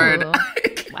good Lord.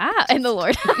 Wow, and the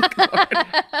Lord.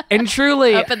 And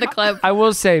truly, up in the club. I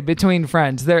will say, between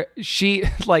friends, she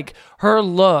like her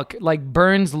look, like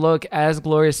Byrne's look as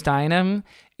Gloria Steinem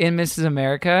in Mrs.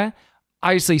 America,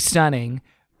 obviously stunning,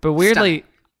 but weirdly,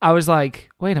 I was like,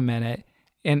 wait a minute.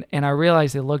 And I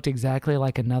realized it looked exactly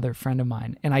like another friend of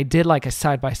mine. And I did like a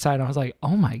side by side. I was like,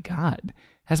 oh my God.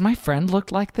 Has my friend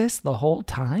looked like this the whole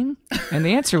time? And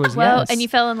the answer was yes. And you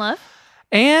fell in love?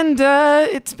 And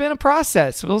it's been a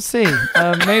process. We'll see.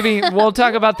 Maybe we'll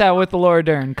talk about that with the Laura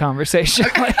Dern conversation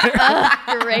later.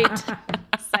 Great.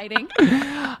 Exciting.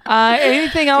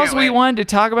 Anything else we wanted to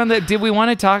talk about? Did we want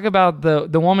to talk about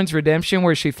the woman's redemption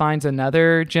where she finds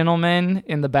another gentleman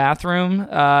in the bathroom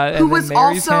who was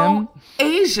also him?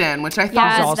 Asian, which I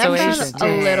thought was also Asian.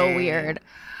 A little weird.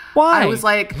 Why? I was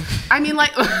like, I'm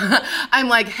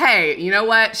like, hey, you know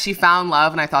what? She found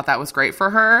love, and I thought that was great for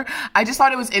her. I just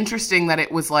thought it was interesting that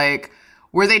it was like,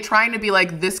 were they trying to be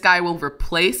like, this guy will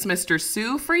replace Mr.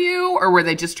 Sue for you? Or were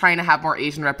they just trying to have more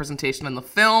Asian representation in the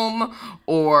film?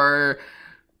 Or...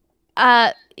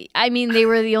 I mean, they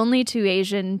were the only two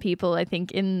Asian people, I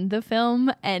think, in the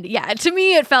film. And yeah, to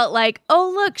me, it felt like,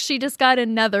 oh, look, she just got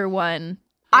another one.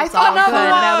 I thought another one.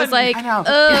 And I was like,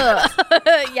 ugh.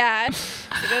 Yeah.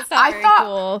 That's not very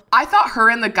cool. I thought her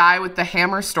and the guy with the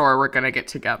hammer store were going to get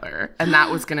together. And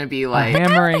that was going to be like... A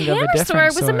hammering the of a different store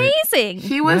was sort. amazing.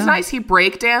 He was nice. He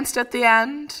breakdanced at the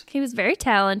end. He was very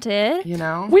talented. You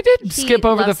know? We did skip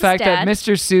over the loves his fact that dad.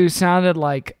 Mr. Sue sounded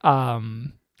like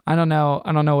I don't know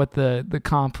what the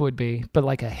comp would be, but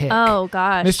like a hick. Oh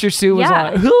gosh. Mr. Sue was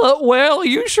like, well,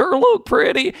 you sure look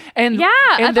pretty. And yeah,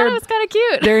 I thought it was kind of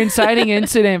cute. Their inciting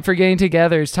incident for getting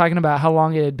together is talking about how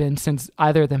long it had been since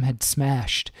either of them had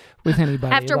smashed with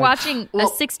anybody. After watching a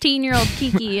 16-year-old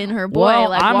Kiki and her boy well,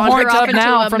 like I'm wander horned off up into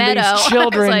now a from meadow. these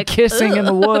children like, kissing in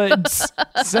the woods.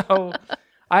 So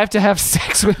I have to have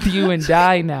sex with you and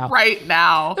die now. Right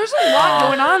now. There's a lot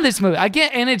going on in this movie.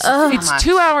 And it's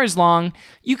 2 hours long.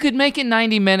 You could make it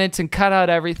 90 minutes and cut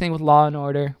out everything with Law and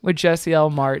Order with Jesse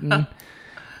L. Martin.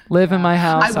 Live in my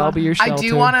house. I'll be your shelter. I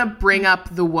do want to bring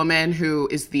up the woman who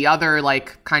is the other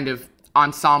like kind of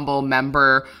ensemble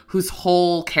member whose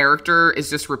whole character is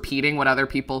just repeating what other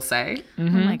people say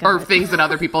or things that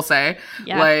other people say.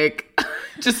 Yeah. Like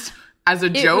just as a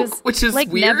joke, which is like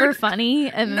weird. never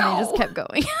funny, and then they just kept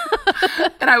going.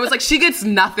 And I was like, she gets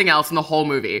nothing else in the whole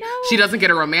movie. No. She doesn't get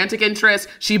a romantic interest.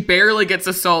 She barely gets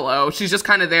a solo. She's just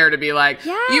kind of there to be like,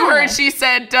 you heard she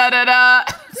said da-da-da.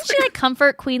 Doesn't she like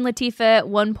comfort Queen Latifah at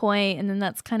one point, and then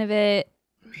that's kind of it?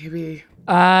 Maybe.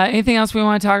 Anything else we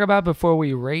want to talk about before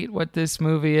we rate what this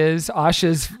movie is?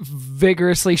 Asha's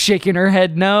vigorously shaking her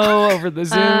head no over the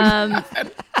Zoom.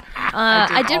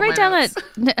 I did write down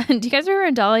that. Do you guys remember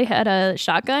when Dolly had a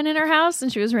shotgun in her house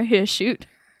and she was ready to shoot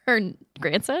her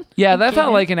grandson? Yeah, that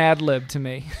felt like an ad lib to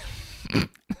me.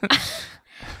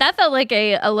 That felt like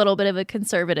a little bit of a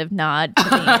conservative nod to me.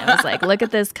 I was like, look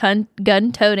at this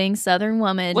gun-toting Southern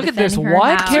woman. Look at this. defending her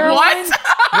What, house. Caroline? What?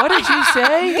 What did you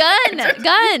say?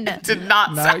 Gun. Did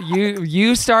not No, say.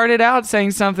 you started out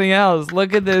saying something else.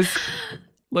 Look at this.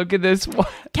 Look at this.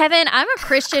 Kevin, I'm a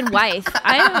Christian wife.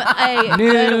 I'm a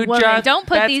good woman. Job. Don't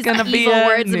put That's these gonna be evil a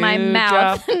words in my new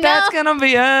mouth. job. No. That's gonna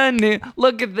be a new.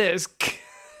 Look at this.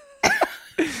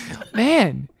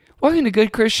 Man, welcome to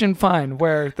Good Christian Fun,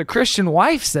 where the Christian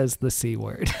wife says the C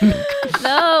word.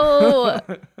 No.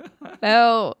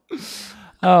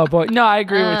 Oh boy, no, I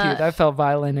agree with you. That felt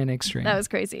violent and extreme. That was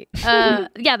crazy.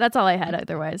 Yeah, that's all I had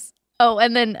otherwise. Oh,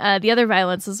 and then the other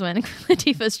violence was when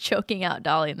Latifah's choking out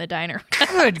Dolly in the diner.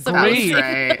 Good grief.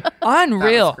 Great.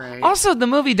 Unreal. Great. Also, the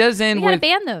movie does end We gotta with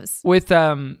ban those.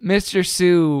 Mr.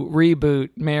 Sue reboot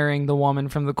marrying the woman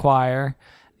from the choir.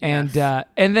 And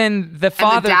then the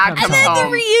father dad comes comes home. And then home.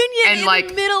 the reunion And, in like,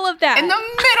 the middle of that. In the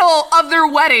middle of their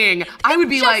wedding, I would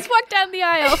be just like, walk down the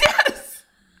aisle. yes.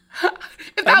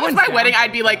 If that was my wedding,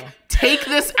 I'd be like, take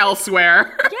this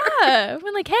elsewhere. Yeah.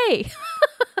 I'm like, hey.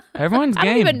 Everyone's I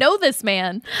game. don't even know this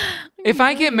man. If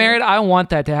I get married, I want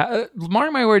that to happen.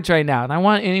 Mark my words right now. And I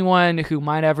want anyone who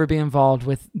might ever be involved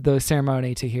with the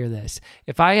ceremony to hear this.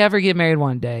 If I ever get married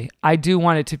one day, I do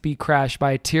want it to be crashed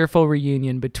by a tearful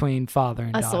reunion between father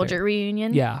and daughter. A soldier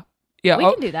reunion. Yeah. Yeah. We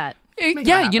can do that.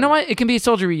 Yeah, you know what? It can be a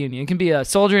soldier reunion. It can be a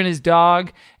soldier and his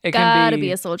dog. It Gotta can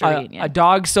be a soldier reunion. A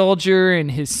dog soldier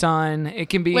and his son. It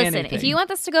can be Listen, anything. if you want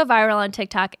this to go viral on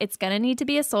TikTok, it's going to need to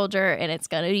be a soldier and it's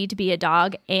going to need to be a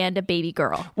dog and a baby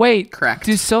girl. Wait, correct.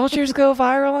 Do soldiers go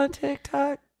viral on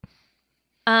TikTok?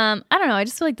 I don't know. I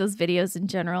just feel like those videos in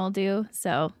general do.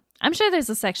 So I'm sure there's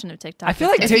a section of TikTok. I feel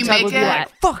like that's TikTok gonna would do be that.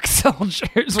 like, fuck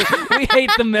soldiers. We hate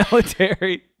the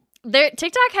military.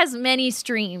 TikTok has many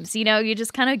streams. You know, you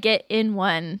just kind of get in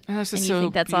one and you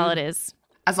think that's all it is.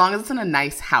 As long as it's in a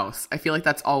nice house. I feel like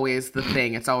that's always the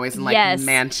thing. It's always in like Yes.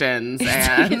 mansions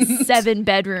and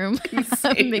 7-bedroom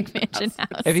big mansion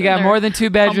house. If you got more than 2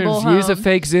 bedrooms, humble use a home.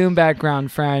 fake Zoom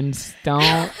background, friends.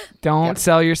 Don't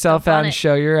sell yourself out and it.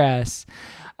 show your ass.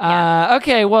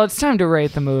 Okay, well, it's time to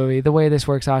rate the movie. The way this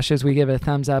works, Asha, is we give it a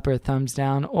thumbs up or a thumbs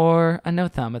down or a no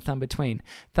thumb, a thumb between.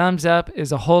 Thumbs up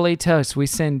is a holy toast. We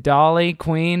send Dolly,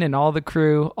 Queen, and all the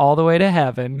crew all the way to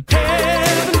heaven.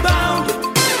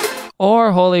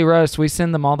 Or holy roast, we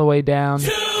send them all the way down.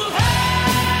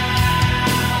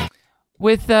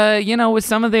 With with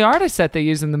some of the artists that they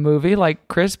use in the movie, like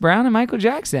Chris Brown and Michael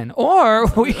Jackson. Or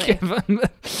we give them,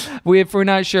 if we're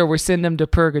not sure, we send them to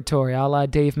purgatory, a la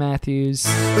Dave Matthews.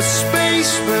 The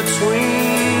space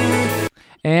between.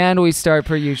 And we start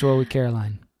per usual with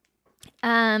Caroline.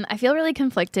 I feel really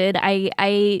conflicted.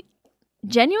 I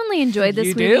genuinely enjoyed this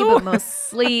You movie, do? but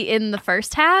mostly in the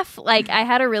first half. Like I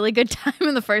had a really good time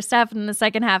in the first half, and in the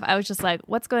second half, I was just like,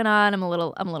 "What's going on?" I'm a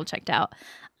little checked out.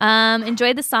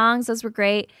 Enjoyed the songs; those were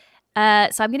great. So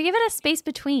I'm gonna give it a space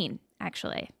between.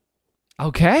 Actually,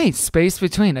 Okay, space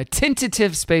between, a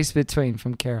tentative space between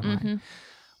from Caroline. Mm-hmm.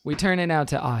 We turn it now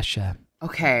to Asha.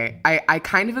 Okay, I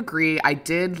kind of agree. I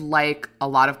did like a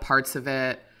lot of parts of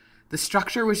it. The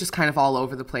structure was just kind of all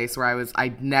over the place where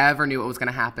I never knew what was going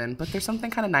to happen, but there's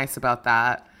something kind of nice about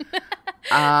that.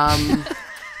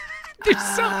 There's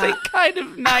something kind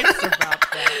of nice about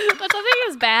that. But something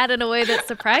is bad in a way that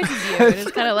surprises you. And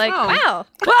it's kind of like, wow.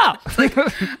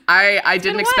 I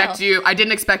didn't expect you. I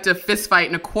didn't expect a fist fight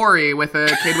in a quarry with a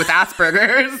kid with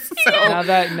Asperger's. So.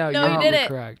 You didn't.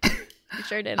 Correct. You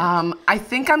sure didn't. I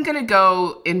think I'm gonna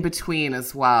go in between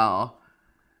as well.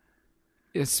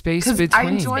 A space between. I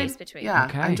enjoyed, Space between. Yeah,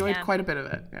 Okay. I enjoyed quite a bit of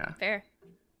it. Yeah. Fair.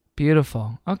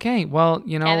 Beautiful. Okay, well,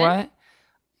 you know Kevin? what?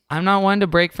 I'm not one to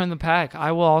break from the pack.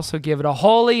 I will also give it a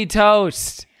holy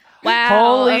toast. Wow.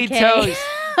 Holy okay. toast.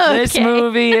 This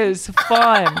movie is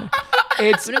fun.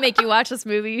 I'm gonna make you watch this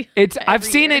movie. I've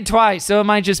seen it twice, so it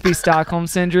might just be Stockholm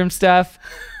Syndrome stuff.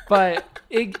 But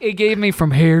it gave me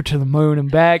From Here to the Moon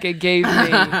and Back. It gave me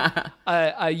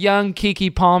a young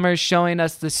Keke Palmer showing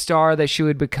us the star that she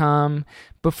would become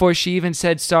before she even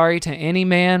said sorry to any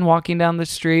man walking down the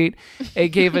street. It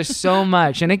gave us so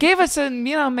much. And it gave us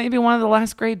maybe one of the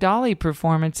last great Dolly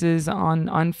performances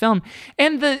on film.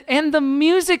 And the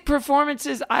music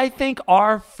performances, I think,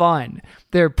 are fun.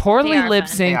 They're poorly lip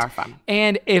synced. They are fun.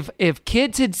 And if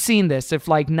kids had seen this, if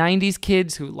like 90s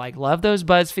kids who like love those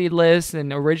BuzzFeed lists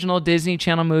and original Disney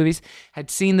Channel movies had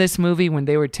seen this movie when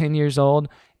they were 10 years old,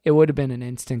 it would have been an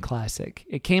instant classic.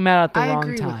 It came out at the wrong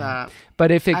agree time. with that. But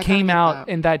if it I came kinda out get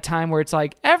that. in that time where it's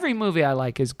like every movie I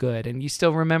like is good and you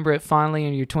still remember it fondly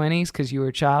in your 20s because you were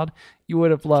a child, you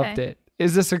would have loved it.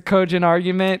 Is this a cogent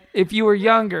argument? If you were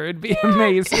younger, it'd be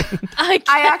amazing.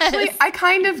 I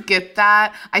kind of get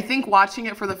that. I think watching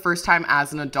it for the first time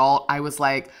as an adult, I was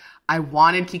like, I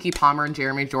wanted Keke Palmer and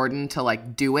Jeremy Jordan to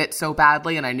like do it so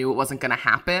badly, and I knew it wasn't going to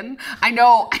happen. I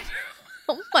know.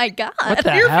 Oh my God. What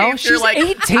the hell? She's like,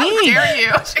 18. How dare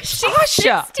you? She's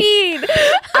Asha. 16.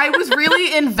 I was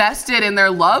really invested in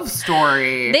their love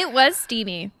story. It was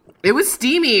steamy. It was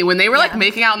steamy. When they were like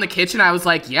making out in the kitchen, I was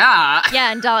like, yeah.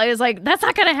 Yeah, and Dolly was like, that's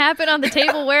not going to happen on the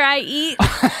table where I eat.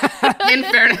 In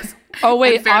fairness. Oh,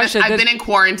 wait, Asha. I've been in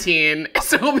quarantine,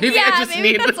 so maybe I just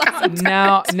need the context.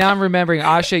 Now I'm remembering,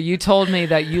 Asha, you told me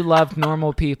that you loved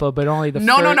Normal People, but only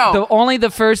only the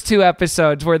first two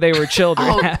episodes where they were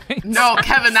children. No,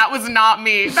 Kevin, that was not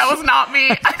me. That was not me.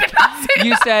 I did not say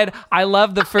You said, I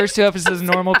love the first two episodes of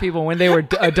Normal People when they were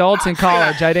adults in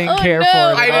college. I didn't care for it.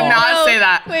 I did not say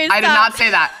that. Wait, I did not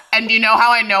say that. And you know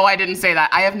how I know I didn't say that?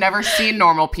 I have never seen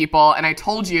Normal People, and I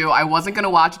told you I wasn't going to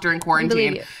watch it during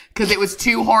quarantine because it was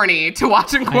too horny to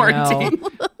watch in quarantine.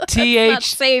 Not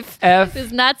safe.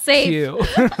 It's not safe.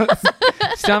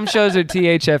 Some shows are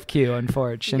THFQ,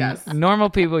 unfortunately. Yes. Normal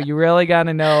People, you really got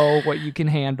to know what you can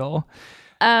handle.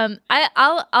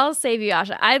 I'll save you,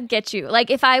 Asha. I'd get you. Like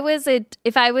if I was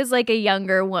like a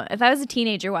younger one, if I was a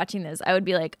teenager watching this, I would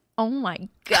be like, oh my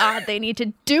God, they need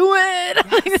to do it.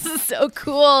 Like, this is so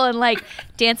cool. And like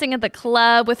dancing at the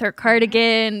club with her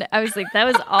cardigan. I was like, that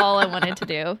was all I wanted to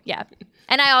do. Yeah.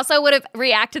 And I also would have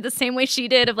reacted the same way she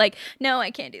did of like, no,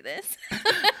 I can't do this.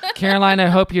 Caroline, I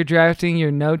hope you're drafting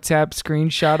your Notes app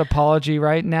screenshot apology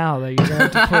right now that you're going to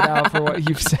have to put out for what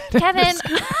you've said. Kevin.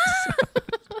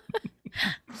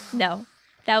 No,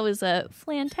 that was a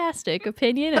fantastic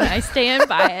opinion and I stand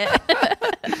by it.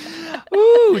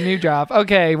 Ooh, new drop.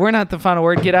 Okay, we're not the final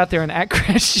word. Get out there and at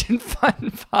Christian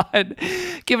Fun Pod.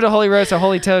 Give it a holy roast, a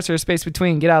holy toast, or a space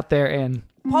between. Get out there and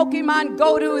Pokemon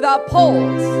go to the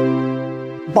polls.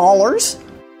 Ballers.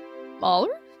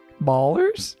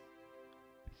 Ballers?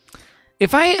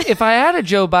 If I had a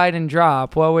Joe Biden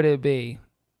drop, what would it be?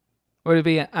 Would it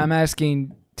be I'm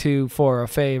asking for a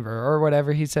favor or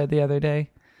whatever he said the other day?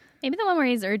 Maybe the one where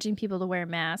he's urging people to wear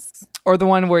masks. Or the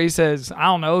one where he says, I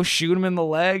don't know, shoot him in the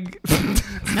leg.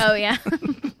 Oh, yeah.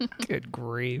 Good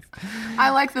grief. I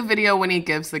like the video when he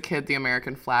gives the kid the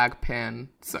American flag pin.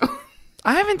 So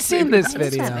I haven't seen this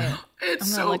video.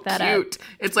 It's so cute.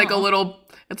 It's like a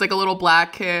little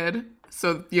black kid.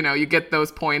 So, you get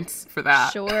those points for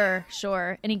that.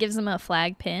 Sure. And he gives him a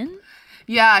flag pin?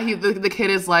 Yeah, the kid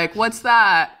is like, what's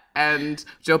that? And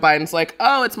Joe Biden's like,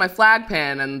 oh, it's my flag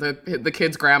pin. And the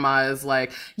kid's grandma is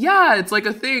like, yeah, it's like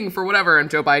a thing for whatever. And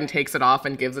Joe Biden takes it off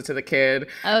and gives it to the kid.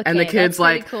 Okay, and the kid's that's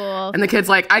like, cool. And the kid's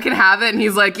like, I can have it. And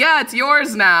he's like, yeah, it's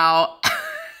yours now.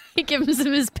 He gives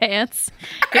him his pants.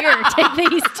 Here, take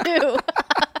these too.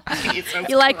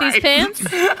 You like these pants?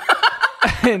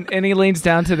 And he leans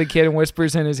down to the kid and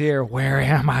whispers in his ear, where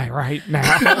am I right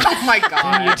now? Oh my God.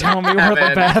 Can you tell me where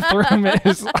the bathroom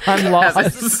is? I'm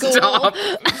lost. Stop.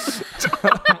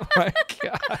 Oh my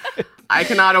God. I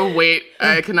cannot wait.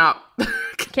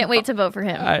 Can't wait to vote for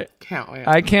him. I can't wait.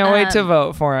 I can't wait to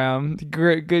vote for him.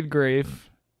 Good grief.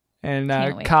 And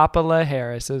Coppola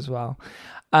Harris as well.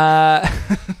 No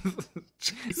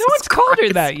one's called her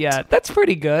that yet. That's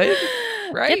pretty good.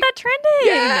 Right? Get that trending.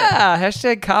 Yeah.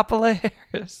 Hashtag Kamala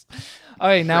Harris. All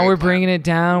right, now we're bringing it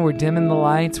down. We're dimming the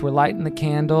lights. We're lighting the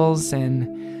candles,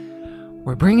 and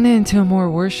we're bringing it into a more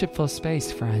worshipful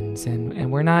space, friends.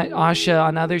 And we're not, Asha,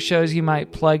 on other shows you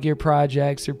might plug your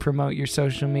projects or promote your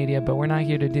social media, but we're not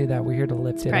here to do that. We're here to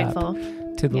lift it up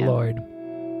to the Lord,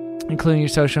 including your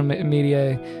social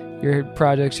media, your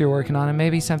projects you're working on, and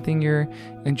maybe something you're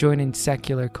enjoying in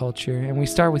secular culture. And we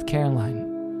start with Caroline.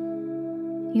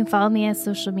 You can follow me at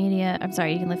social media. I'm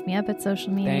sorry, you can lift me up at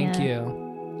social media. Thank you.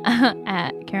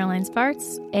 At Caroline's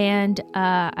Farts. And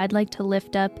I'd like to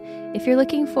lift up, if you're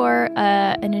looking for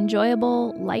an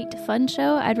enjoyable, light, fun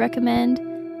show, I'd recommend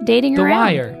Dating The Around.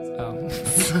 Wire. Oh.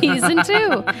 Season 2.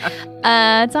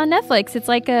 It's on Netflix. It's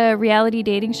like a reality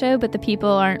dating show, but the people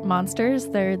aren't monsters.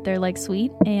 They're like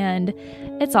sweet, and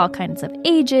it's all kinds of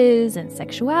ages and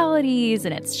sexualities,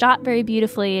 and it's shot very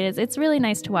beautifully. It's really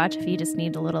nice to watch if you just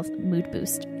need a little mood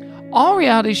boost. All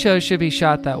reality shows should be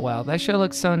shot that well. That show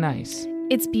looks so nice.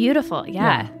 It's beautiful,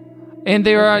 yeah. And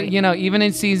there are, even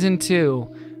in season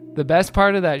 2, the best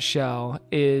part of that show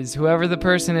is whoever the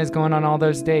person is going on all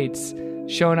those dates,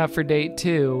 showing up for date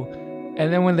 2,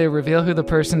 and then when they reveal who the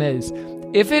person is,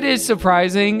 if it is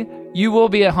surprising, you will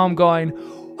be at home going,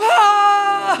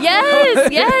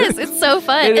 Yes, it's so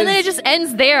fun. And then it just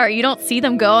ends there. You don't see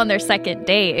them go on their second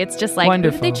date. It's just like,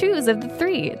 wonderful. Who did they choose of the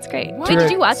 3? It's great. Wait, did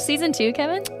you watch season 2,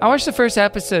 Kevin? I watched the first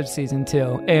episode of season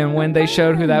 2, and when they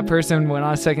showed who that person went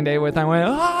on a second date with, I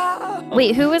went,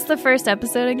 Wait, who was the first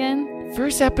episode again?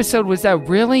 First episode was that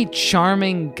really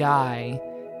charming guy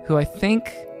who I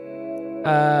think...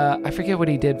 I forget what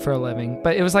he did for a living,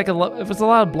 but it was like it was a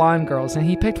lot of blonde girls, and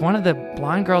he picked one of the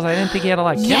blonde girls I didn't think he had a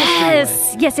lot of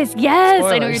chemistry with. Yes. Spoilers.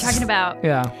 I know what you're talking about.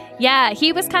 Yeah,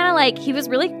 he was kind of like, he was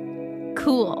really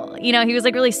cool. He was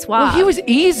like really suave. Well, he was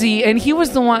easy, and he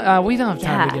was the one, we don't have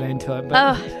time to get into it.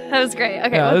 But, that was great.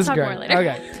 Okay, let's talk more later.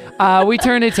 Okay. We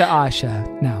turn it to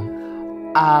Asha now.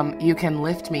 You can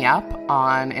lift me up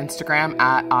on Instagram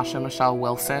at Asha Michelle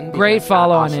Wilson. Great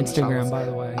follow on Instagram, by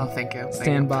the way. Oh, thank you.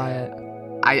 Stand by it.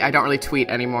 I don't really tweet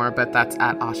anymore, but that's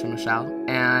at Asha Michelle.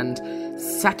 And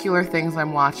secular things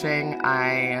I'm watching,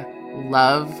 I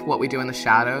love What We Do in the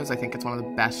Shadows. I think it's one of the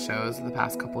best shows of the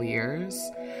past couple years.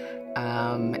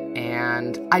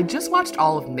 And I just watched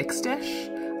all of Mixed-ish.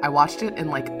 I watched it in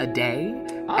like a day,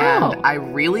 and I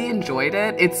really enjoyed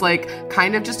it. It's like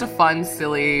kind of just a fun,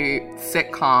 silly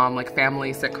sitcom, like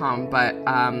family sitcom, but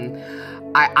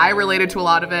I related to a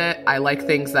lot of it. I like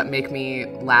things that make me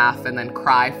laugh and then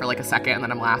cry for like a second, and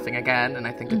then I'm laughing again, and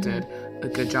I think it did a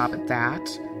good job at that.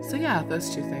 So yeah,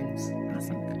 those 2 things.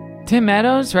 Awesome. Tim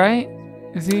Meadows, right?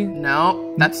 Is he?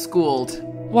 No, that's Schooled.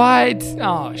 What?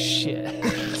 Oh, shit.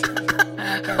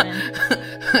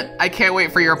 I can't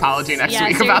wait for your apology next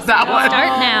week about that one.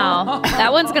 Start now.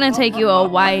 That one's going to take you a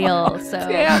while, so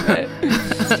damn it.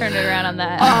 Let's turn it around on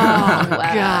that. Oh,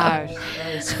 wow. Gosh.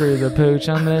 Screw the pooch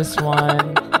on this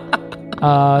one.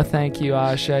 Thank you,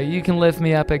 Asha. You can lift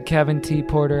me up at Kevin T.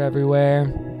 Porter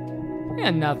everywhere.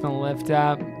 Yeah, nothing to lift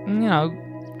up.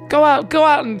 Go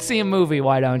out and see a movie,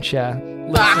 why don't you?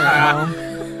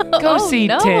 Go see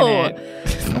Tenet.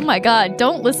 Oh my God!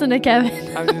 Don't listen to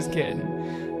Kevin. I'm just kidding.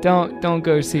 Don't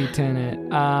go see Tenet.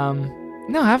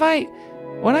 No, have I?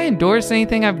 Would I endorse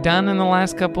anything I've done in the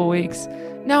last couple weeks?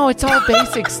 No, it's all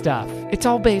basic stuff. It's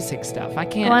all basic stuff. I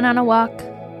can't. Going on a walk.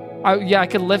 I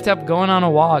could lift up going on a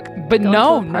walk, but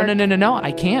no,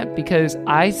 I can't, because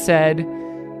I said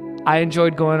I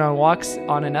enjoyed going on walks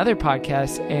on another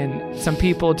podcast, and some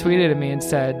people tweeted at me and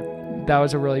said that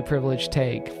was a really privileged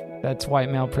take. That's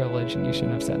white male privilege, and you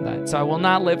shouldn't have said that. So I will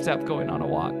not lift up going on a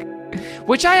walk,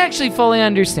 which I actually fully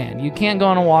understand. You can't go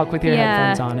on a walk with your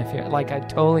headphones on if you're like, I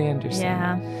totally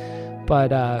understand. Yeah.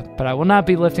 But I will not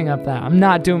be lifting up that. I'm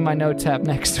not doing my no tap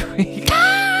next week.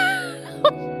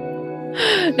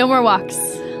 No more walks.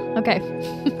 Okay.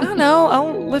 I don't know.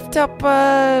 I'll lift up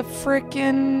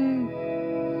frickin'.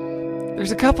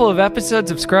 There's a couple of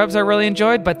episodes of Scrubs I really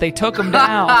enjoyed, but they took them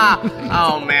down.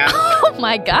 Oh, man. Oh,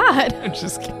 my God. I'm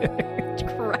just kidding.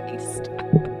 Christ.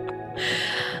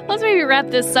 Let's maybe wrap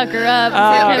this sucker up.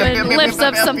 Kevin lifts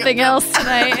up something else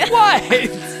tonight. What?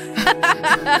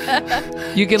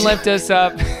 You can lift us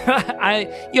up.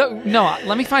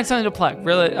 Let me find something to plug.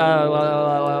 Really?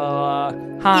 Hi.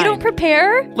 You don't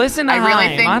prepare? Listen to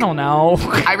I don't know.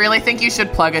 I really think you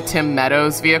should plug a Tim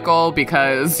Meadows vehicle,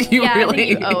 because you really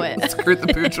you owe it. screwed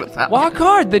the pooch with that. Walk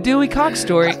Hard, the Dewey Cox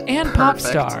story, and Pop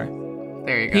Star.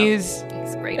 There you go. He's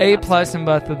great. A+ in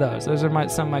both of those. Those are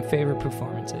some of my favorite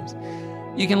performances.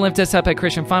 You can lift us up at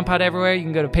Christian Fun Pod everywhere. You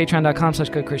can go to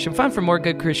patreon.com/goodchristianfun for more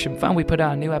Good Christian Fun. We put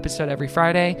out a new episode every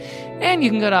Friday. And you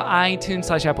can go to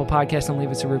iTunes/Apple Podcasts and leave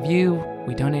us a review.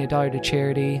 We donate $1 to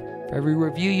charity. For every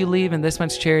review you leave, and this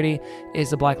month's charity is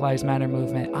the Black Lives Matter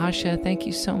movement. Asha, thank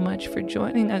you so much for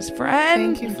joining us,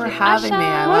 friend. Thank you for having me.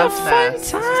 I what loved a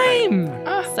this. fun time.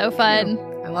 So fun.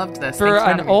 I loved this. For Thanks an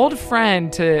having me. old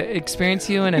friend to experience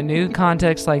you in a new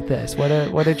context like this. What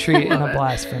a treat and a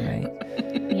blast for me.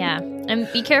 Yeah. And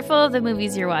be careful of the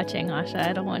movies you're watching, Asha.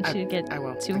 I don't want you to get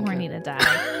too horny to die.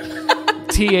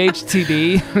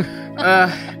 THTD.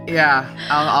 Yeah,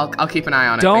 I'll keep an eye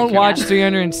on it. Don't Thank you. watch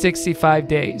 365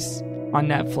 Days on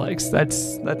Netflix.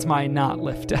 That's my not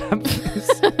lift up.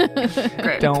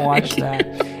 Great, Don't watch thank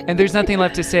you. that. And there's nothing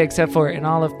left to say except for, and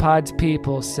all of Pod's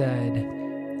people said,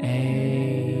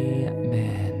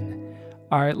 Amen.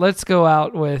 All right, let's go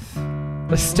out with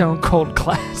the Stone Cold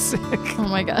classic. Oh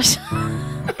my gosh.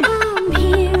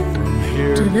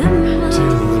 Here to the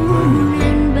moon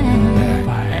and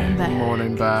back.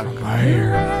 Morning back.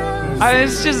 I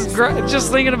was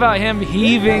just thinking about him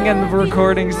heaving in the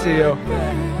recording studio.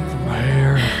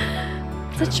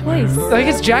 It's a choice. Like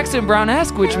it's Jackson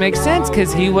Brown-esque, which makes sense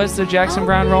because he was the Jackson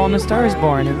Brown role in A Star Is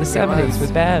Born in the 70s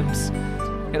with Babs.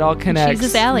 It all connects.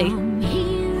 Jesus Alley.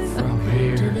 From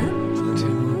here to the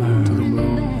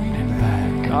moon and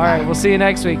back. All right, we'll see you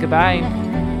next week. Goodbye.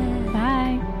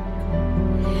 Bye.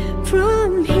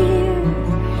 From here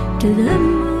to the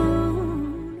moon.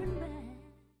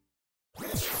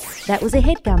 That was a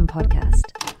HeadGum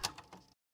podcast.